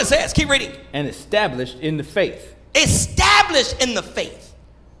 Look what it says. Keep reading. And established in the faith. Established in the faith.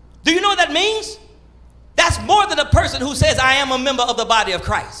 Do you know what that means? That's more than a person who says, I am a member of the body of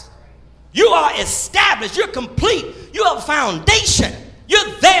Christ. You are established. You're complete. You have a foundation.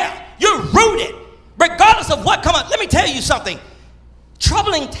 You're there. You're rooted. Regardless of what comes up. Let me tell you something.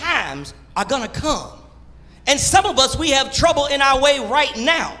 Troubling times are going to come. And some of us, we have trouble in our way right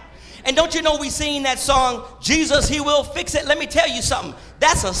now. And don't you know we sing that song, Jesus, he will fix it? Let me tell you something.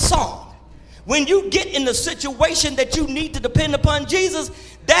 That's a song. When you get in the situation that you need to depend upon Jesus,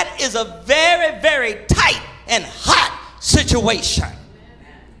 that is a very, very tight and hot situation.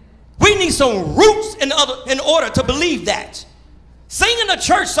 We need some roots in order to believe that. Singing a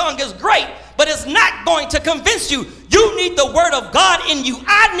church song is great, but it's not going to convince you. You need the word of God in you.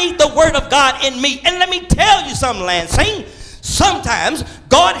 I need the word of God in me. And let me tell you something, Lansing. Sometimes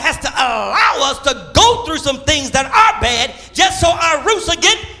God has to allow us to go through some things that are bad just so our roots will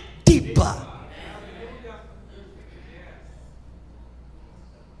get deeper.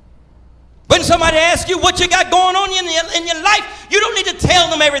 When somebody asks you what you got going on in your life, you don't need to tell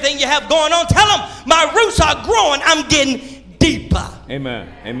them everything you have going on. Tell them, my roots are growing. I'm getting deeper.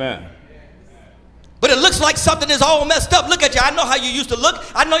 Amen. Amen. But it looks like something is all messed up. Look at you. I know how you used to look.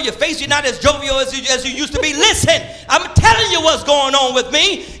 I know your face. You're not as jovial as you used to be. Listen, I'm telling you what's going on with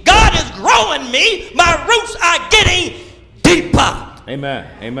me. God is growing me. My roots are getting deeper. Amen.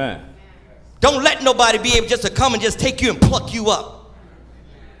 Amen. Don't let nobody be able just to come and just take you and pluck you up.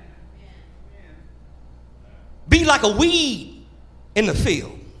 Be like a weed in the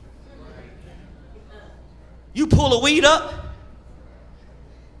field. You pull a weed up.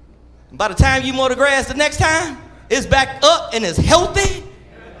 By the time you mow the grass the next time, it's back up and it's healthy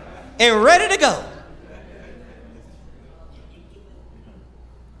and ready to go.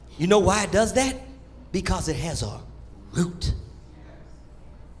 You know why it does that? Because it has a root.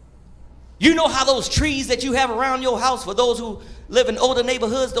 You know how those trees that you have around your house, for those who live in older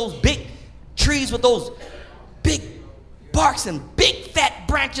neighborhoods, those big trees with those big barks and big fat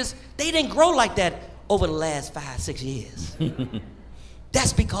branches, they didn't grow like that over the last 5-6 years.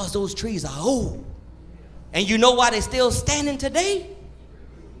 That's because those trees are old. And you know why they're still standing today?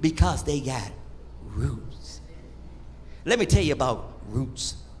 Because they got roots. Let me tell you about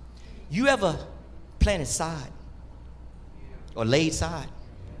roots. You ever planted sod or laid sod?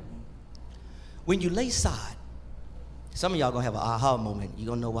 When you lay sod, some of y'all gonna have an aha moment. You're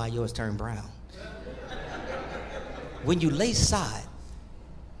gonna know why yours turned brown. When you lay sod,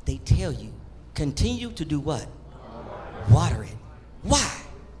 they tell you, continue to do what? Water it. Why?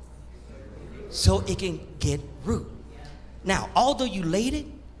 So it can get root. Now, although you laid it,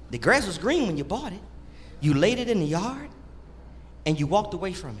 the grass was green when you bought it. You laid it in the yard, and you walked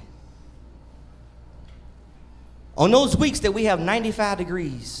away from it. On those weeks that we have 95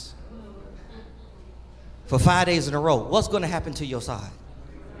 degrees for 5 days in a row, what's going to happen to your side?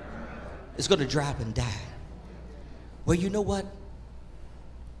 It's going to dry up and die. Well, you know what?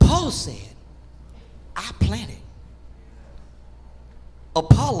 Paul said, I planted.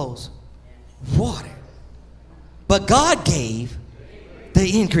 Apollos watered. But God gave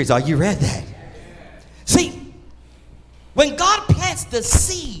the increase. Oh, you read that? See, when God plants the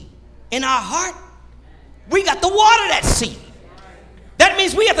seed in our heart, we got to water that seed. That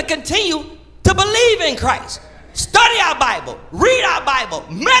means we have to continue to believe in Christ. Study our Bible, read our Bible,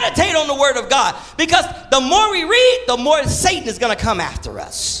 meditate on the Word of God. Because the more we read, the more Satan is going to come after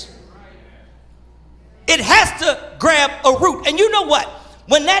us. It has to grab a root. And you know what?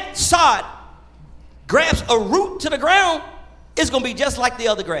 When that sod grabs a root to the ground, it's going to be just like the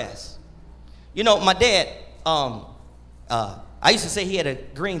other grass. You know, my dad, I used to say he had a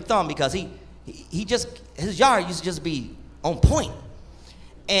green thumb because his yard used to just be on point.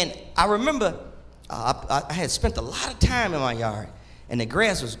 And I remember I had spent a lot of time in my yard, and the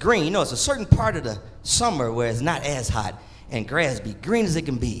grass was green. You know, it's a certain part of the summer where it's not as hot, and grass be green as it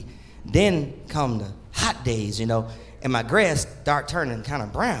can be. Then come the hot days, you know, and my grass start turning kind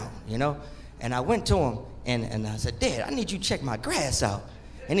of brown, you know. And I went to him, and I said, Dad, I need you to check my grass out.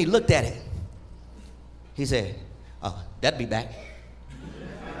 And he looked at it. He said, oh, that'll be back.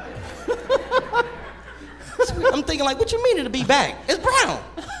 I'm thinking like, what you mean it'll be back? It's brown.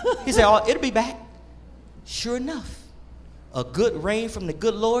 He said, oh, it'll be back. Sure enough, a good rain from the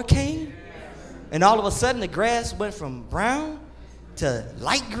good Lord came, and all of a sudden the grass went from brown to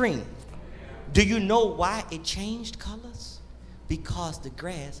light green. Do you know why it changed colors? Because the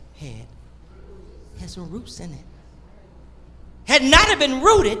grass had some roots in it. Had not have been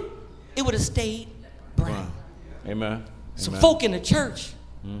rooted, it would have stayed brown. Amen. Some folk in the church.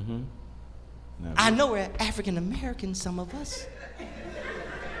 Mm-hmm. I know we're African Americans, some of us.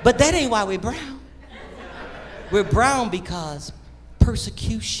 But that ain't why we're brown. We're brown because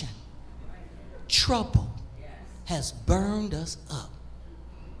persecution, trouble has burned us up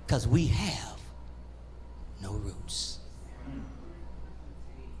because we have no roots.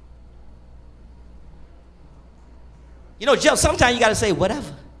 You know, Jeff, sometimes you got to say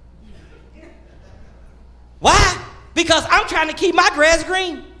whatever. Why? Because I'm trying to keep my grass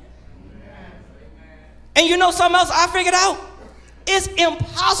green. And you know something else I figured out? It's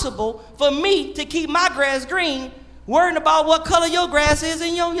impossible for me to keep my grass green worrying about what color your grass is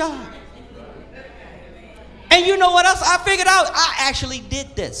in your yard. And you know what else I figured out? I actually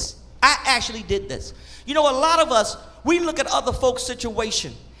did this. You know, a lot of us, we look at other folks'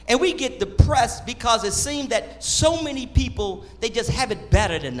 situation and we get depressed because it seems that so many people, they just have it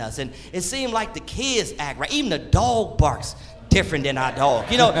better than us. And it seems like the kids act right. Even the dog barks different than our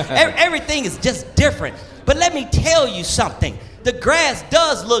dog. You know, everything is just different. But let me tell you something. The grass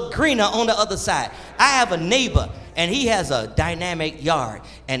does look greener on the other side. I have a neighbor, and he has a dynamic yard,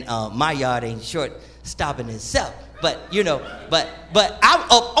 and my yard ain't short stopping itself. But you know, but I'm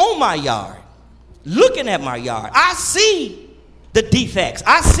up on my yard, looking at my yard. I see the defects.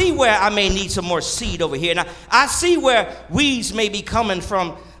 I see where I may need some more seed over here, and I see where weeds may be coming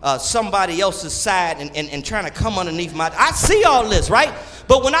from somebody else's side and trying to come underneath my. I see all this, right?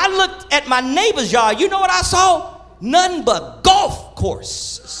 But when I looked at my neighbor's yard, you know what I saw? Nothing but golf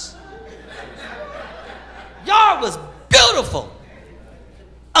courses. Yard was beautiful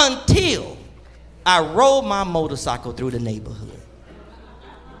until I rode my motorcycle through the neighborhood.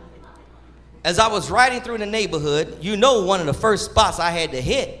 As I was riding through the neighborhood, you know one of the first spots I had to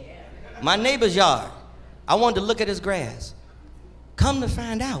hit, my neighbor's yard. I wanted to look at his grass. Come to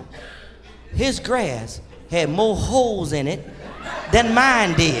find out, his grass had more holes in it than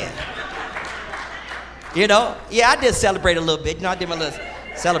mine did. You know, yeah, I did celebrate a little bit. You know, I did my little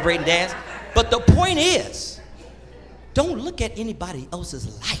celebrating dance. But the point is, don't look at anybody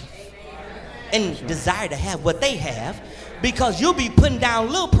else's life and desire to have what they have, because you'll be putting down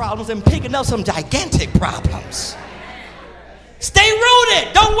little problems and picking up some gigantic problems. Stay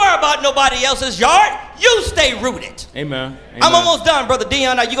rooted. Don't worry about nobody else's yard. You stay rooted. Amen. I'm almost done, Brother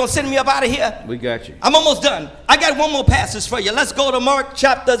Dion. Are you going to send me up out of here? We got you. I'm almost done. I got one more passage for you. Let's go to Mark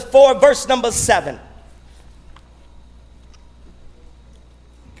chapter 4, verse number 7.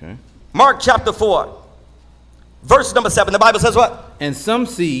 Okay. Mark chapter 4, verse number 7. The Bible says what? And some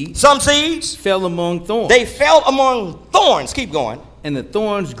seeds fell among thorns. They fell among thorns. Keep going. And the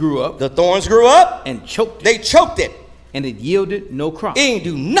thorns grew up. The thorns grew up. And choked it. They choked it. And it yielded no crop. It ain't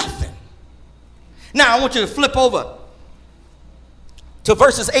do nothing. Now I want you to flip over to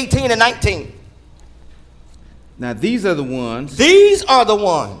verses 18 and 19. Now these are the ones These are the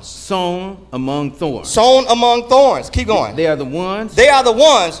ones sown among thorns. sown among thorns. Keep going. They are the ones They are the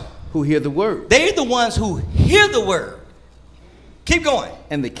ones. who hear the word. They're the ones who hear the word. Keep going.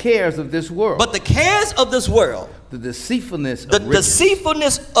 And the cares of this world. But the cares of this world, the deceitfulness the of riches.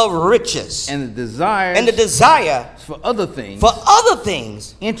 deceitfulness of riches, And the desires and the desire for other things. for other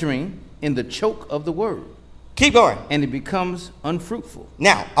things, entering in the choke of the word. keep going. And it becomes unfruitful.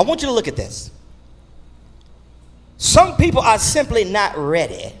 Now, I want you to look at this. Some people are simply not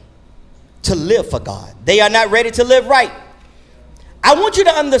ready to live for God. They are not ready to live right. I want you to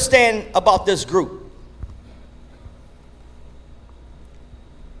understand about this group.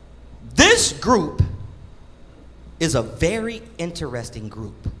 This group is a very interesting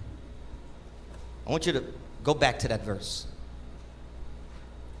group. I want you to go back to that verse.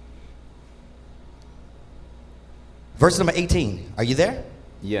 Verse number 18. Are you there?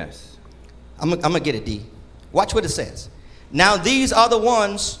 Yes. I'm going to get it, D. Watch what it says. Now these are the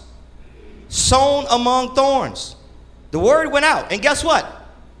ones sown among thorns. The word went out. And guess what?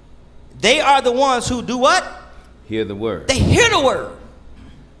 They are the ones who do what? Hear the word. They hear the word.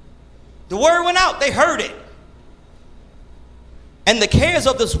 The word went out. They heard it. And the cares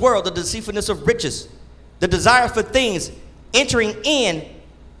of this world, the deceitfulness of riches, the desire for things entering in,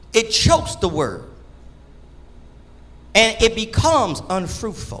 it chokes the word. And it becomes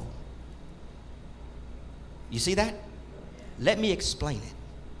unfruitful. You see that? Let me explain it.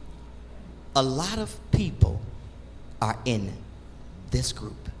 A lot of people are in this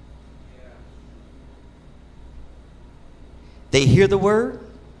group. They hear the word,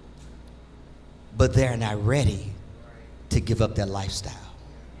 but they're not ready to give up their lifestyle.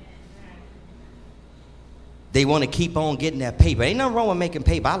 They want to keep on getting that paper. Ain't nothing wrong with making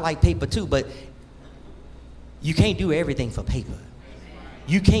paper. I like paper too, but you can't do everything for paper.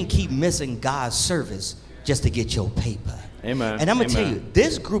 You can't keep missing God's service just to get your paper. Amen. And I'm going to tell you,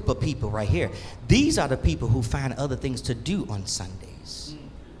 this group of people right here, these are the people who find other things to do on Sundays.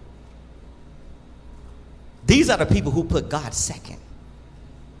 These are the people who put God second.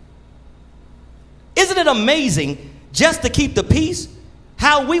 Isn't it amazing, just to keep the peace,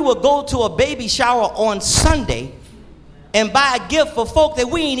 how we will go to a baby shower on Sunday and buy a gift for folk that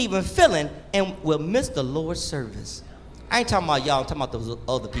we ain't even feeling and we'll miss the Lord's service? I ain't talking about y'all, I'm talking about those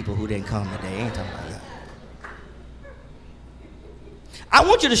other people who didn't come today. I ain't talking about y'all. I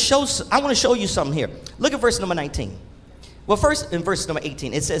want to show you something here. Look at verse number 19. Well, first in verse number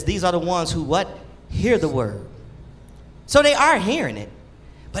 18, it says, these are the ones who what? Hear the word. So they are hearing it.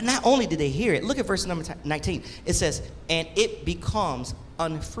 But not only did they hear it, look at verse number 19. It says, and it becomes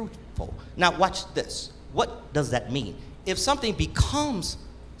unfruitful. Now watch this. What does that mean? If something becomes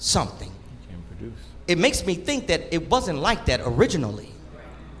something, it makes me think that it wasn't like that originally.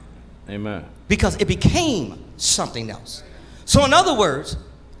 Amen. Because it became something else. So in other words,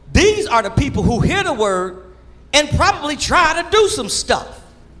 these are the people who hear the word and probably try to do some stuff.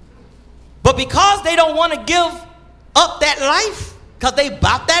 But because they don't want to give up that life, because they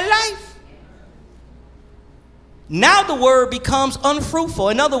bought that life, now the word becomes unfruitful.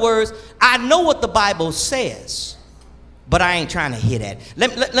 In other words, I know what the Bible says, but I ain't trying to hear that.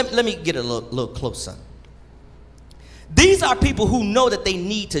 Let me get a little closer. These are people who know that they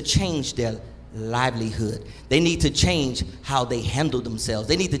need to change their livelihood. They need to change how they handle themselves.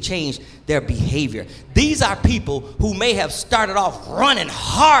 They need to change their behavior. These are people who may have started off running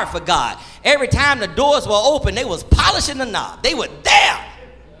hard for God. Every time the doors were open, they was polishing the knob. They were there.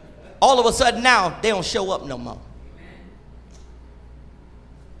 All of a sudden now, they don't show up no more.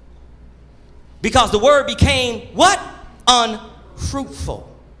 Because the word became what? Unfruitful.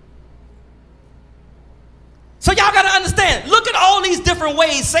 So y'all got to understand, look at all these different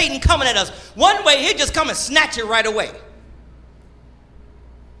ways Satan coming at us. One way, he'll just come and snatch it right away.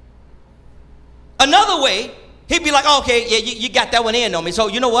 Another way, he'd be like, okay, yeah, you got that one in on me. So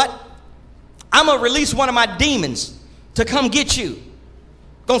you know what? I'm going to release one of my demons to come get you.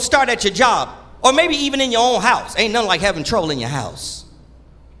 Going to start at your job. Or maybe even in your own house. Ain't nothing like having trouble in your house.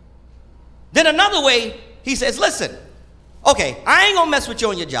 Then another way, he says, listen, okay, I ain't going to mess with you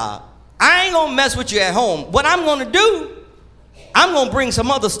on your job. I ain't going to mess with you at home. What I'm going to do, I'm going to bring some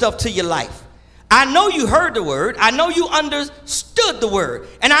other stuff to your life. I know you heard the word. I know you understood the word.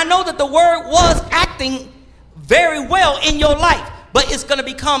 And I know that the word was acting very well in your life. But it's going to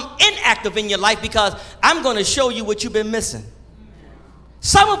become inactive in your life because I'm going to show you what you've been missing.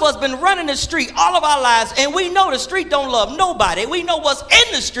 Some of us been running the street all of our lives, and we know the street don't love nobody. We know what's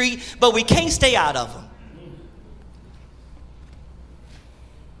in the street, but we can't stay out of them.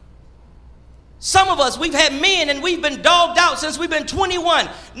 Some of us, we've had men and we've been dogged out since we've been 21.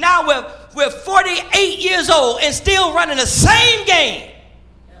 Now we're 48 years old and still running the same game.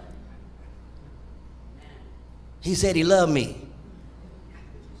 He said he loved me.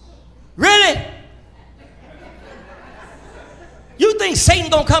 Really? You think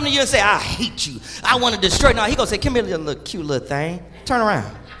Satan gonna come to you and say, I hate you, I want to destroy you? No, he gonna say, come here, little cute little thing. Turn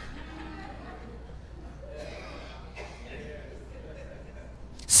around.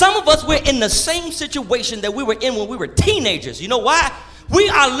 Some of us, we're in the same situation that we were in when we were teenagers. You know why? We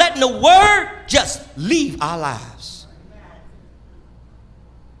are letting the word just leave our lives.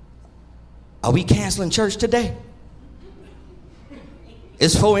 Are we canceling church today?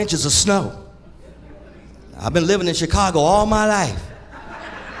 It's 4 inches of snow. I've been living in Chicago all my life.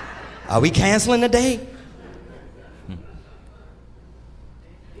 Are we canceling today?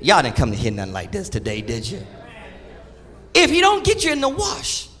 Y'all didn't come to hear nothing like this today, did you? If he don't get you in the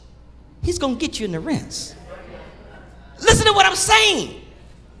wash, he's going to get you in the rinse. Listen to what I'm saying.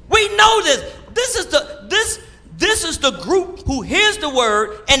 We know this. This is the group who hears the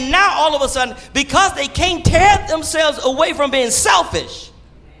word, and now all of a sudden, because they can't tear themselves away from being selfish,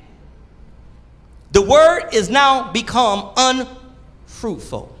 the word is now become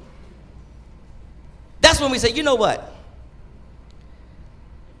unfruitful. That's when we say, you know what?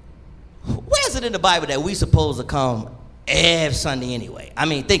 Where is it in the Bible that we supposed to come every Sunday anyway? I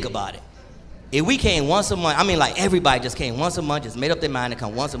mean, think about it. If we came once a month, I mean, like everybody just came once a month, just made up their mind to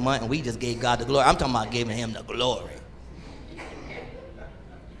come once a month, and we just gave God the glory. I'm talking about giving him the glory.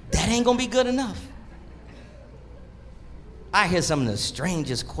 That ain't gonna be good enough. I hear some of the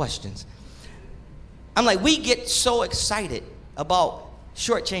strangest questions. I'm like, we get so excited about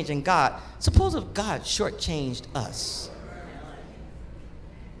shortchanging God. Suppose if God shortchanged us.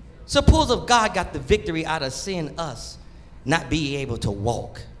 Suppose if God got the victory out of seeing us not be able to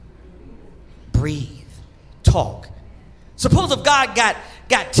walk, breathe, talk. Suppose if God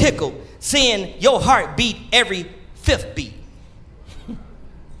got tickled seeing your heart beat every 5th beat.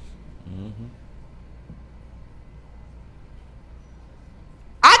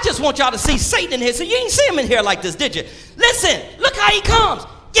 I just want y'all to see Satan in here. So you ain't see him in here like this, did you? Listen, look how he comes.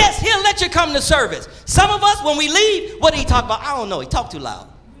 Yes, he'll let you come to service. Some of us, when we leave, what did he talk about? I don't know. He talked too loud.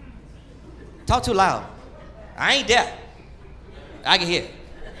 Talk too loud. I ain't deaf. I can hear.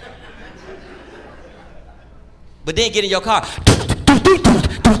 But then get in your car.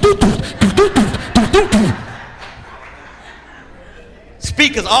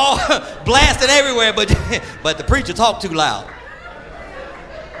 Speakers all blasting everywhere, but the preacher talked too loud.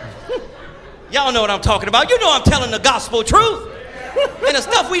 Y'all know what I'm talking about. You know I'm telling the gospel truth. And the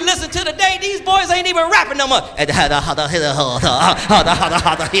stuff we listen to today, these boys ain't even rapping no more. Ain't got us.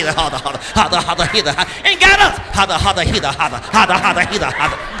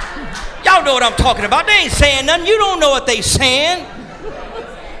 Y'all know what I'm talking about. They ain't saying nothing. You don't know what they saying.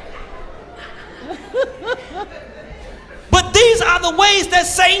 But these are the ways that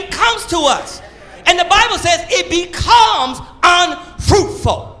Satan comes to us. And the Bible says it becomes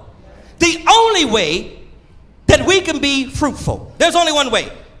unfruitful. The only way that we can be fruitful, there's only one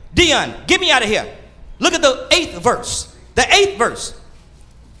way. Dion, get me out of here. Look at the 8th verse. The 8th verse.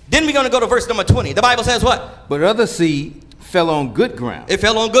 Then we're going to go to verse number 20. The Bible says what? But other seed fell on good ground. It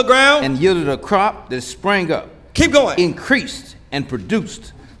fell on good ground. And yielded a crop that sprang up. Keep going. Increased and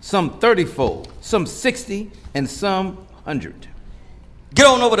produced some 30-fold, some 60, and some 100. Get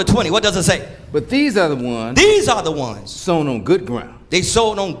on over to 20. What does it say? But these are the ones. These are the ones. Sown on good ground. They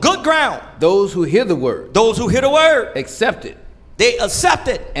sown on good ground. Those who hear the word. Those who hear the word. Accept it. They accept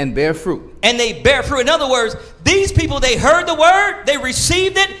it. And bear fruit. And they bear fruit. In other words, these people, they heard the word, they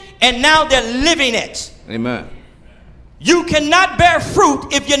received it, and now they're living it. Amen. You cannot bear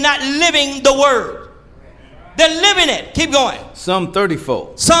fruit if you're not living the word. They're living it. Keep going. Some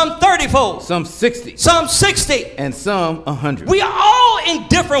 30-fold. Some 30-fold. Some 60. Some 60. And some 100. We are all in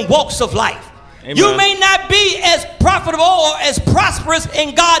different walks of life. Amen. You may not be as profitable or as prosperous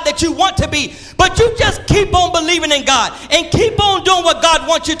in God that you want to be, but you just keep on believing in God and keep on doing what God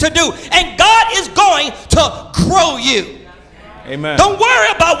wants you to do, and God is going to grow you. Amen. Don't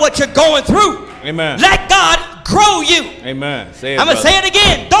worry about what you're going through. Amen. Let God grow you. Amen. Say it, I'm going to say it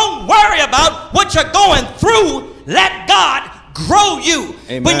again. Don't worry about what you're going through. Let God grow you.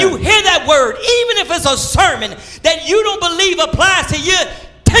 Amen. When you hear that word, even if it's a sermon that you don't believe applies to you,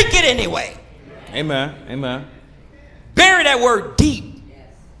 take it anyway. Amen. Amen. Bury that word deep.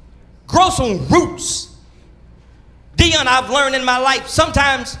 Grow some roots. Dion, I've learned in my life,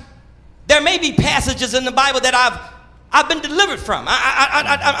 sometimes there may be passages in the Bible that I've been delivered from.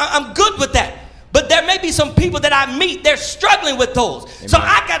 I'm good with that. But there may be some people that I meet, they're struggling with those. Amen. So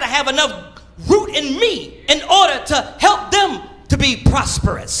I got to have enough root in me in order to help them to be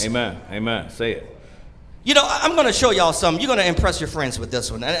prosperous. Amen. Amen. Say it. You know, I'm going to show y'all something. You're going to impress your friends with this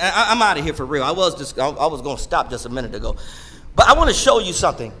one. I'm out of here for real. I was going to stop just a minute ago. But I want to show you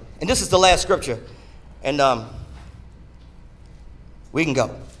something. And this is the last scripture. And we can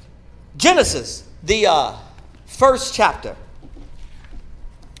go. Genesis, the first chapter.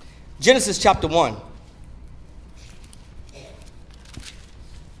 Genesis chapter 1.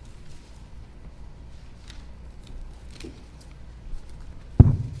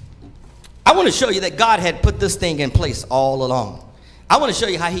 I want to show you that God had put this thing in place all along. I want to show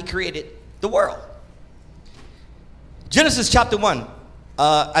you how he created the world. Genesis chapter 1.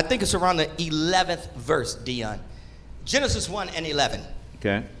 I think it's around the 11th verse, Dion. Genesis 1 and 11.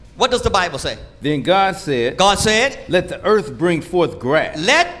 Okay. What does the Bible say? Then God said, let the earth bring forth grass.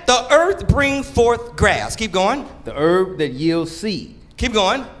 Let the earth bring forth grass. Keep going. The herb that yields seed. Keep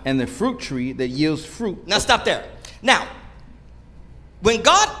going. And the fruit tree that yields fruit. Now stop there. Now, when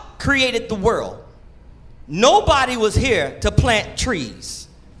God created the world, nobody was here to plant trees,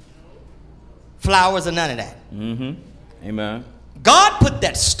 flowers, or none of that. Mm-hmm. Amen. God put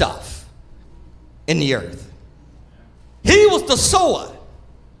that stuff in the earth. He was the sower.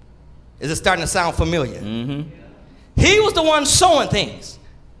 Is it starting to sound familiar? Mm-hmm. He was the one sowing things.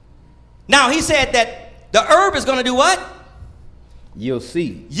 Now he said that the herb is going to do what? Yield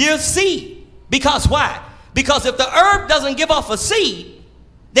seed. Yield seed. Because why? Because if the herb doesn't give off a seed,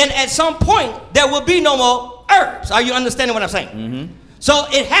 then at some point there will be no more herbs. Are you understanding what I'm saying? Mm-hmm. So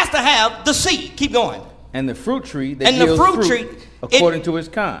it has to have the seed. Keep going. And the fruit tree that yields fruit according to its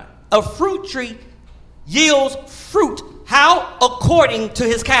kind. A fruit tree yields fruit. How? According to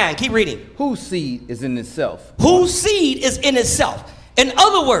his kind. Keep reading. Whose seed is in itself? Whose seed is in itself. In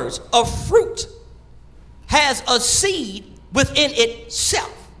other words, a fruit has a seed within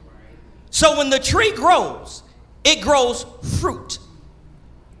itself. So when the tree grows, it grows fruit.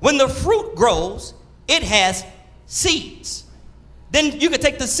 When the fruit grows, it has seeds. Then you can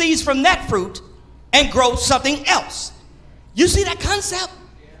take the seeds from that fruit and grow something else. You see that concept?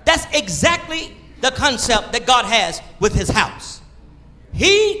 That's exactly the concept that God has with his house.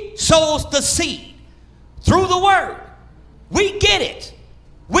 He sows the seed through the word. We get it.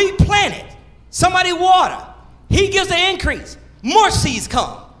 We plant it. Somebody water. He gives the increase. More seeds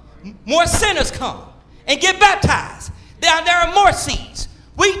come. More sinners come and get baptized. There are more seeds.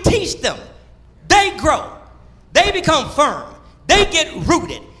 We teach them. They grow. They become firm. They get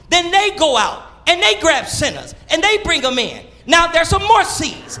rooted. Then they go out and they grab sinners and they bring them in. Now there's some more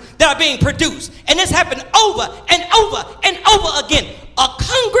seeds that are being produced. And this happened over and over and over again. A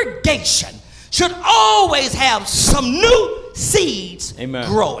congregation should always have some new seeds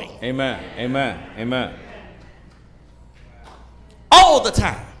growing. Amen. Amen. Amen. All the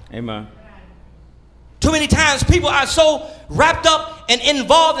time. Amen. Too many times people are so wrapped up and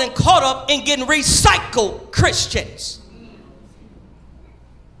involved and caught up in getting recycled Christians.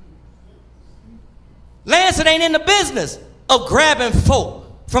 Lansing ain't in the business of grabbing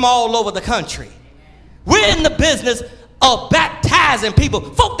folk from all over the country. We're in the business of baptizing people.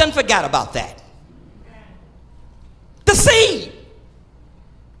 Folk done forgot about that. The seed.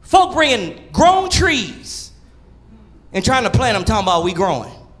 Folk bringing grown trees and trying to plant them, talking about we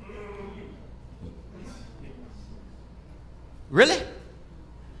growing. Really?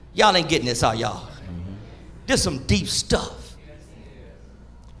 Y'all ain't getting this, are y'all? There's some deep stuff.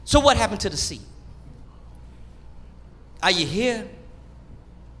 So what happened to the seed? Are you here?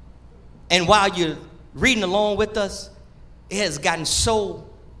 And while you're reading along with us, it has gotten so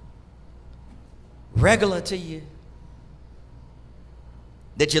regular to you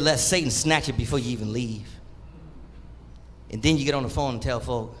that you let Satan snatch it before you even leave. And then you get on the phone and tell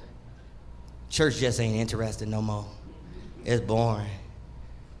folk, church just ain't interested no more. It's boring.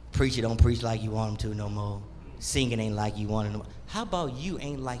 Preacher don't preach like you want him to no more. Singing ain't like you want it no more. How about you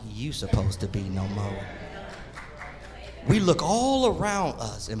ain't like you supposed to be no more? We look all around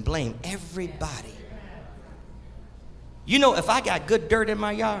us and blame everybody. You know, if I got good dirt in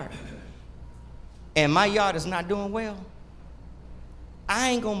my yard and my yard is not doing well, I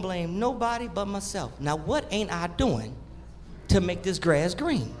ain't gonna blame nobody but myself. Now, what ain't I doing to make this grass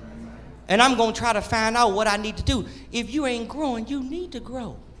green? And I'm gonna try to find out what I need to do. If you ain't growing, you need to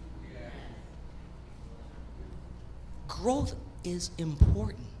grow. Growth is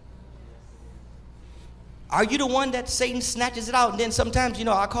important. Are you the one that Satan snatches it out? And then sometimes, you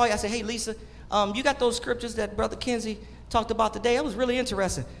know, I call you, I say, hey, Lisa, you got those scriptures that Brother Kinsey talked about today? That was really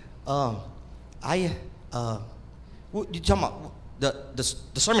interesting. What you talking about? The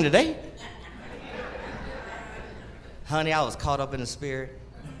sermon today? Honey, I was caught up in the spirit.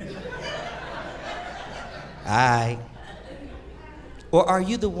 All right. Or are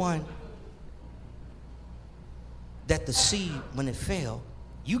you the one that the seed, when it fell,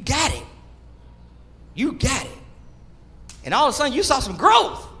 you got it? You got it. And all of a sudden you saw some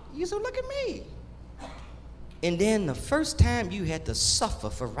growth. You said, look at me. And then the first time you had to suffer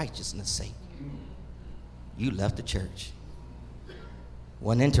for righteousness' sake, you left the church.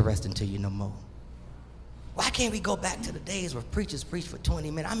 Wasn't interesting to you no more. Why can't we go back to the days where preachers preach for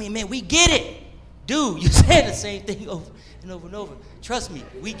 20 minutes? I mean, man, we get it. Dude, you said the same thing over and over and over. Trust me,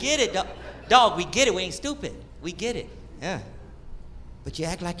 we get it, dog. We get it. We ain't stupid. We get it. Yeah. But you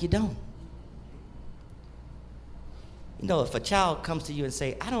act like you don't. You know, if a child comes to you and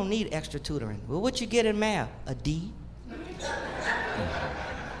say, I don't need extra tutoring. Well, what you get in math? A D.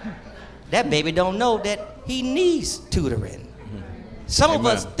 That baby don't know that he needs tutoring. Some of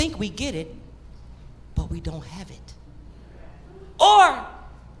us think we get it, but we don't have it. Or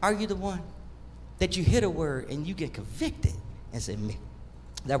are you the one that you hit a word and you get convicted and say, man,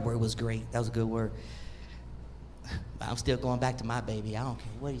 that word was great. That was a good word. But I'm still going back to my baby. I don't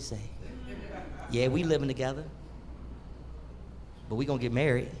care what he say. Yeah, we living together. But we gonna get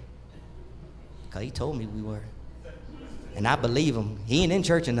married. Because he told me we were. And I believe him. He ain't in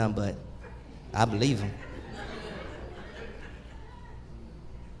church or nothing, but I believe him.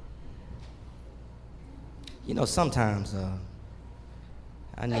 You know, sometimes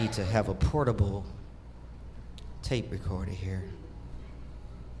I need to have a portable tape recorder here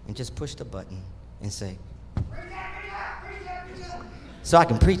and just push the button and say, so I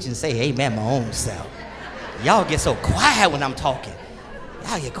can preach and say amen my own self. Y'all get so quiet when I'm talking.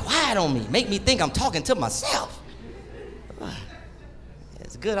 Y'all get quiet on me. Make me think I'm talking to myself.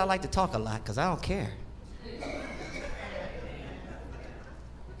 It's good I like to talk a lot because I don't care.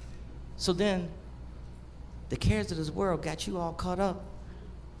 So then, the cares of this world got you all caught up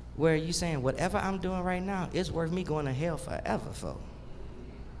where you saying, whatever I'm doing right now, it's worth me going to hell forever for.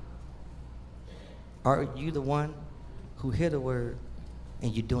 Are you the one who hear the word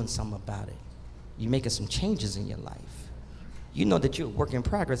and you're doing something about it? You're making some changes in your life. You know that you're a work in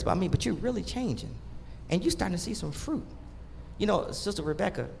progress by me, but you're really changing. And you're starting to see some fruit. You know, Sister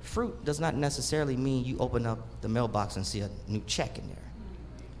Rebecca, fruit does not necessarily mean you open up the mailbox and see a new check in there.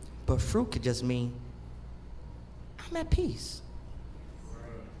 But fruit could just mean, I'm at peace.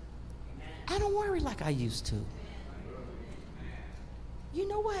 I don't worry like I used to. You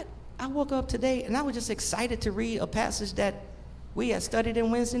know what? I woke up today and I was just excited to read a passage that we had studied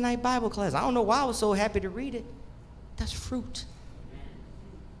in Wednesday night Bible class. I don't know why I was so happy to read it. That's fruit.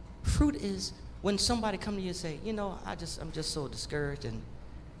 Fruit is when somebody come to you and say, you know, I'm just so discouraged and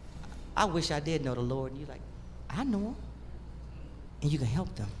I wish I did know the Lord. And you're like, I know him. And you can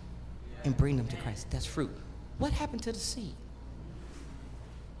help them and bring them to Christ. That's fruit. What happened to the seed?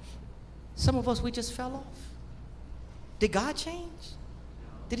 Some of us, we just fell off. Did God change?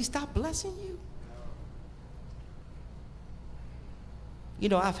 Did he stop blessing you? You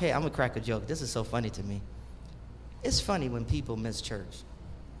know, I'm gonna crack a joke. This is so funny to me. It's funny when people miss church.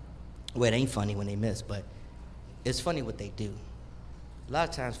 Well, it ain't funny when they miss, but it's funny what they do. A lot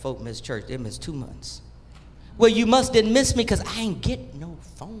of times folk miss church, they miss 2 months. Well, you must didn't miss me because I ain't get no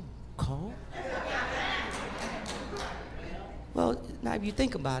phone call. Well, now if you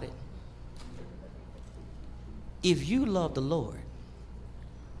think about it, if you love the Lord,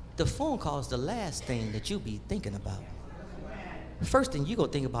 the phone call is the last thing that you'll be thinking about. First thing you go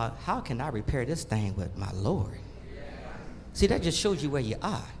think about, how can I repair this thing with my Lord? See, that just shows you where you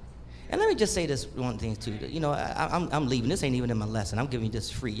are. And let me just say this one thing too. You know, I'm leaving. This ain't even in my lesson. I'm giving you this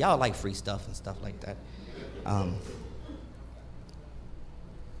free. Y'all like free stuff and stuff like that.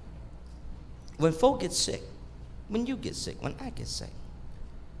 When folk get sick, when you get sick, when I get sick,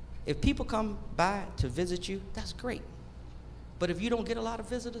 if people come by to visit you, that's great. But if you don't get a lot of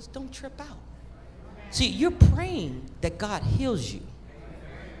visitors, don't trip out. See, you're praying that God heals you.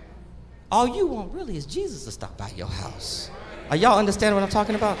 All you want really is Jesus to stop by your house. Are y'all understand what I'm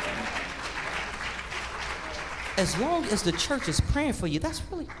talking about? As long as the church is praying for you, that's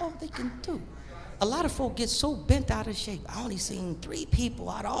really all they can do. A lot of folk get so bent out of shape. I only seen 3 people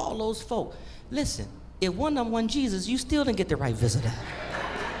out of all those folk. Listen, if one of them won Jesus, you still didn't get the right visitor.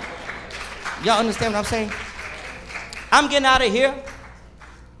 Y'all understand what I'm saying? I'm getting out of here.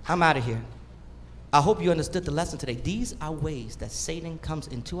 I'm out of here. I hope you understood the lesson today. These are ways that Satan comes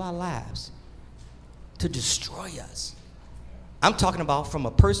into our lives to destroy us. I'm talking about from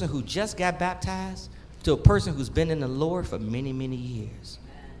a person who just got baptized to a person who's been in the Lord for many, many years.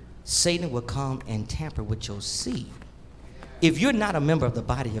 Satan will come and tamper with your seed. If you're not a member of the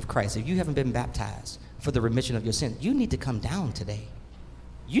body of Christ, if you haven't been baptized for the remission of your sins, you need to come down today.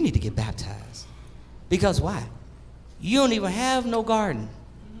 You need to get baptized. Because why? You don't even have no garden,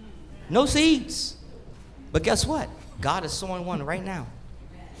 no seeds. But guess what? God is sowing one right now.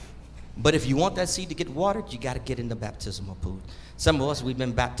 But if you want that seed to get watered, you got to get in the baptismal pool. Some of us, we've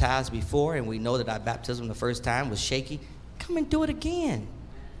been baptized before, and we know that our baptism the first time was shaky. Come and do it again.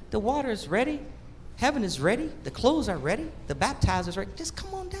 The water is ready. Heaven is ready. The clothes are ready. The baptizer's ready. Just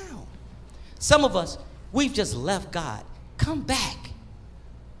come on down. Some of us, we've just left God. Come back.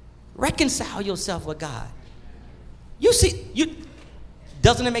 Reconcile yourself with God. You see,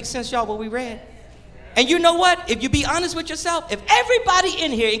 doesn't it make sense, y'all, what we read? And you know what? If you be honest with yourself, if everybody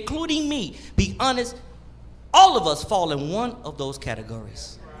in here, including me, be honest, all of us fall in one of those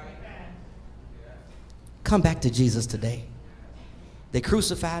categories. Come back to Jesus today. They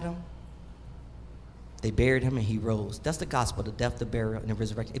crucified him. They buried him and he rose. That's the gospel, the death, the burial, and the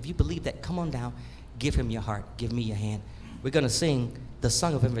resurrection. If you believe that, come on down, give him your heart, give me your hand. We're going to sing the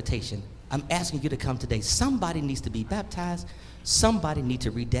song of invitation. I'm asking you to come today. Somebody needs to be baptized. Somebody needs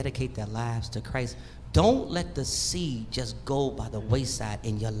to rededicate their lives to Christ. Don't let the seed just go by the wayside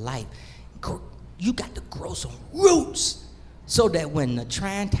in your life. You got to grow some roots so that when the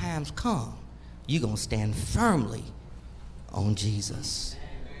trying times come, you're going to stand firmly on Jesus.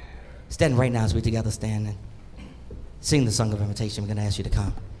 Stand right now as we together stand and sing the song of invitation. We're going to ask you to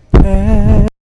come.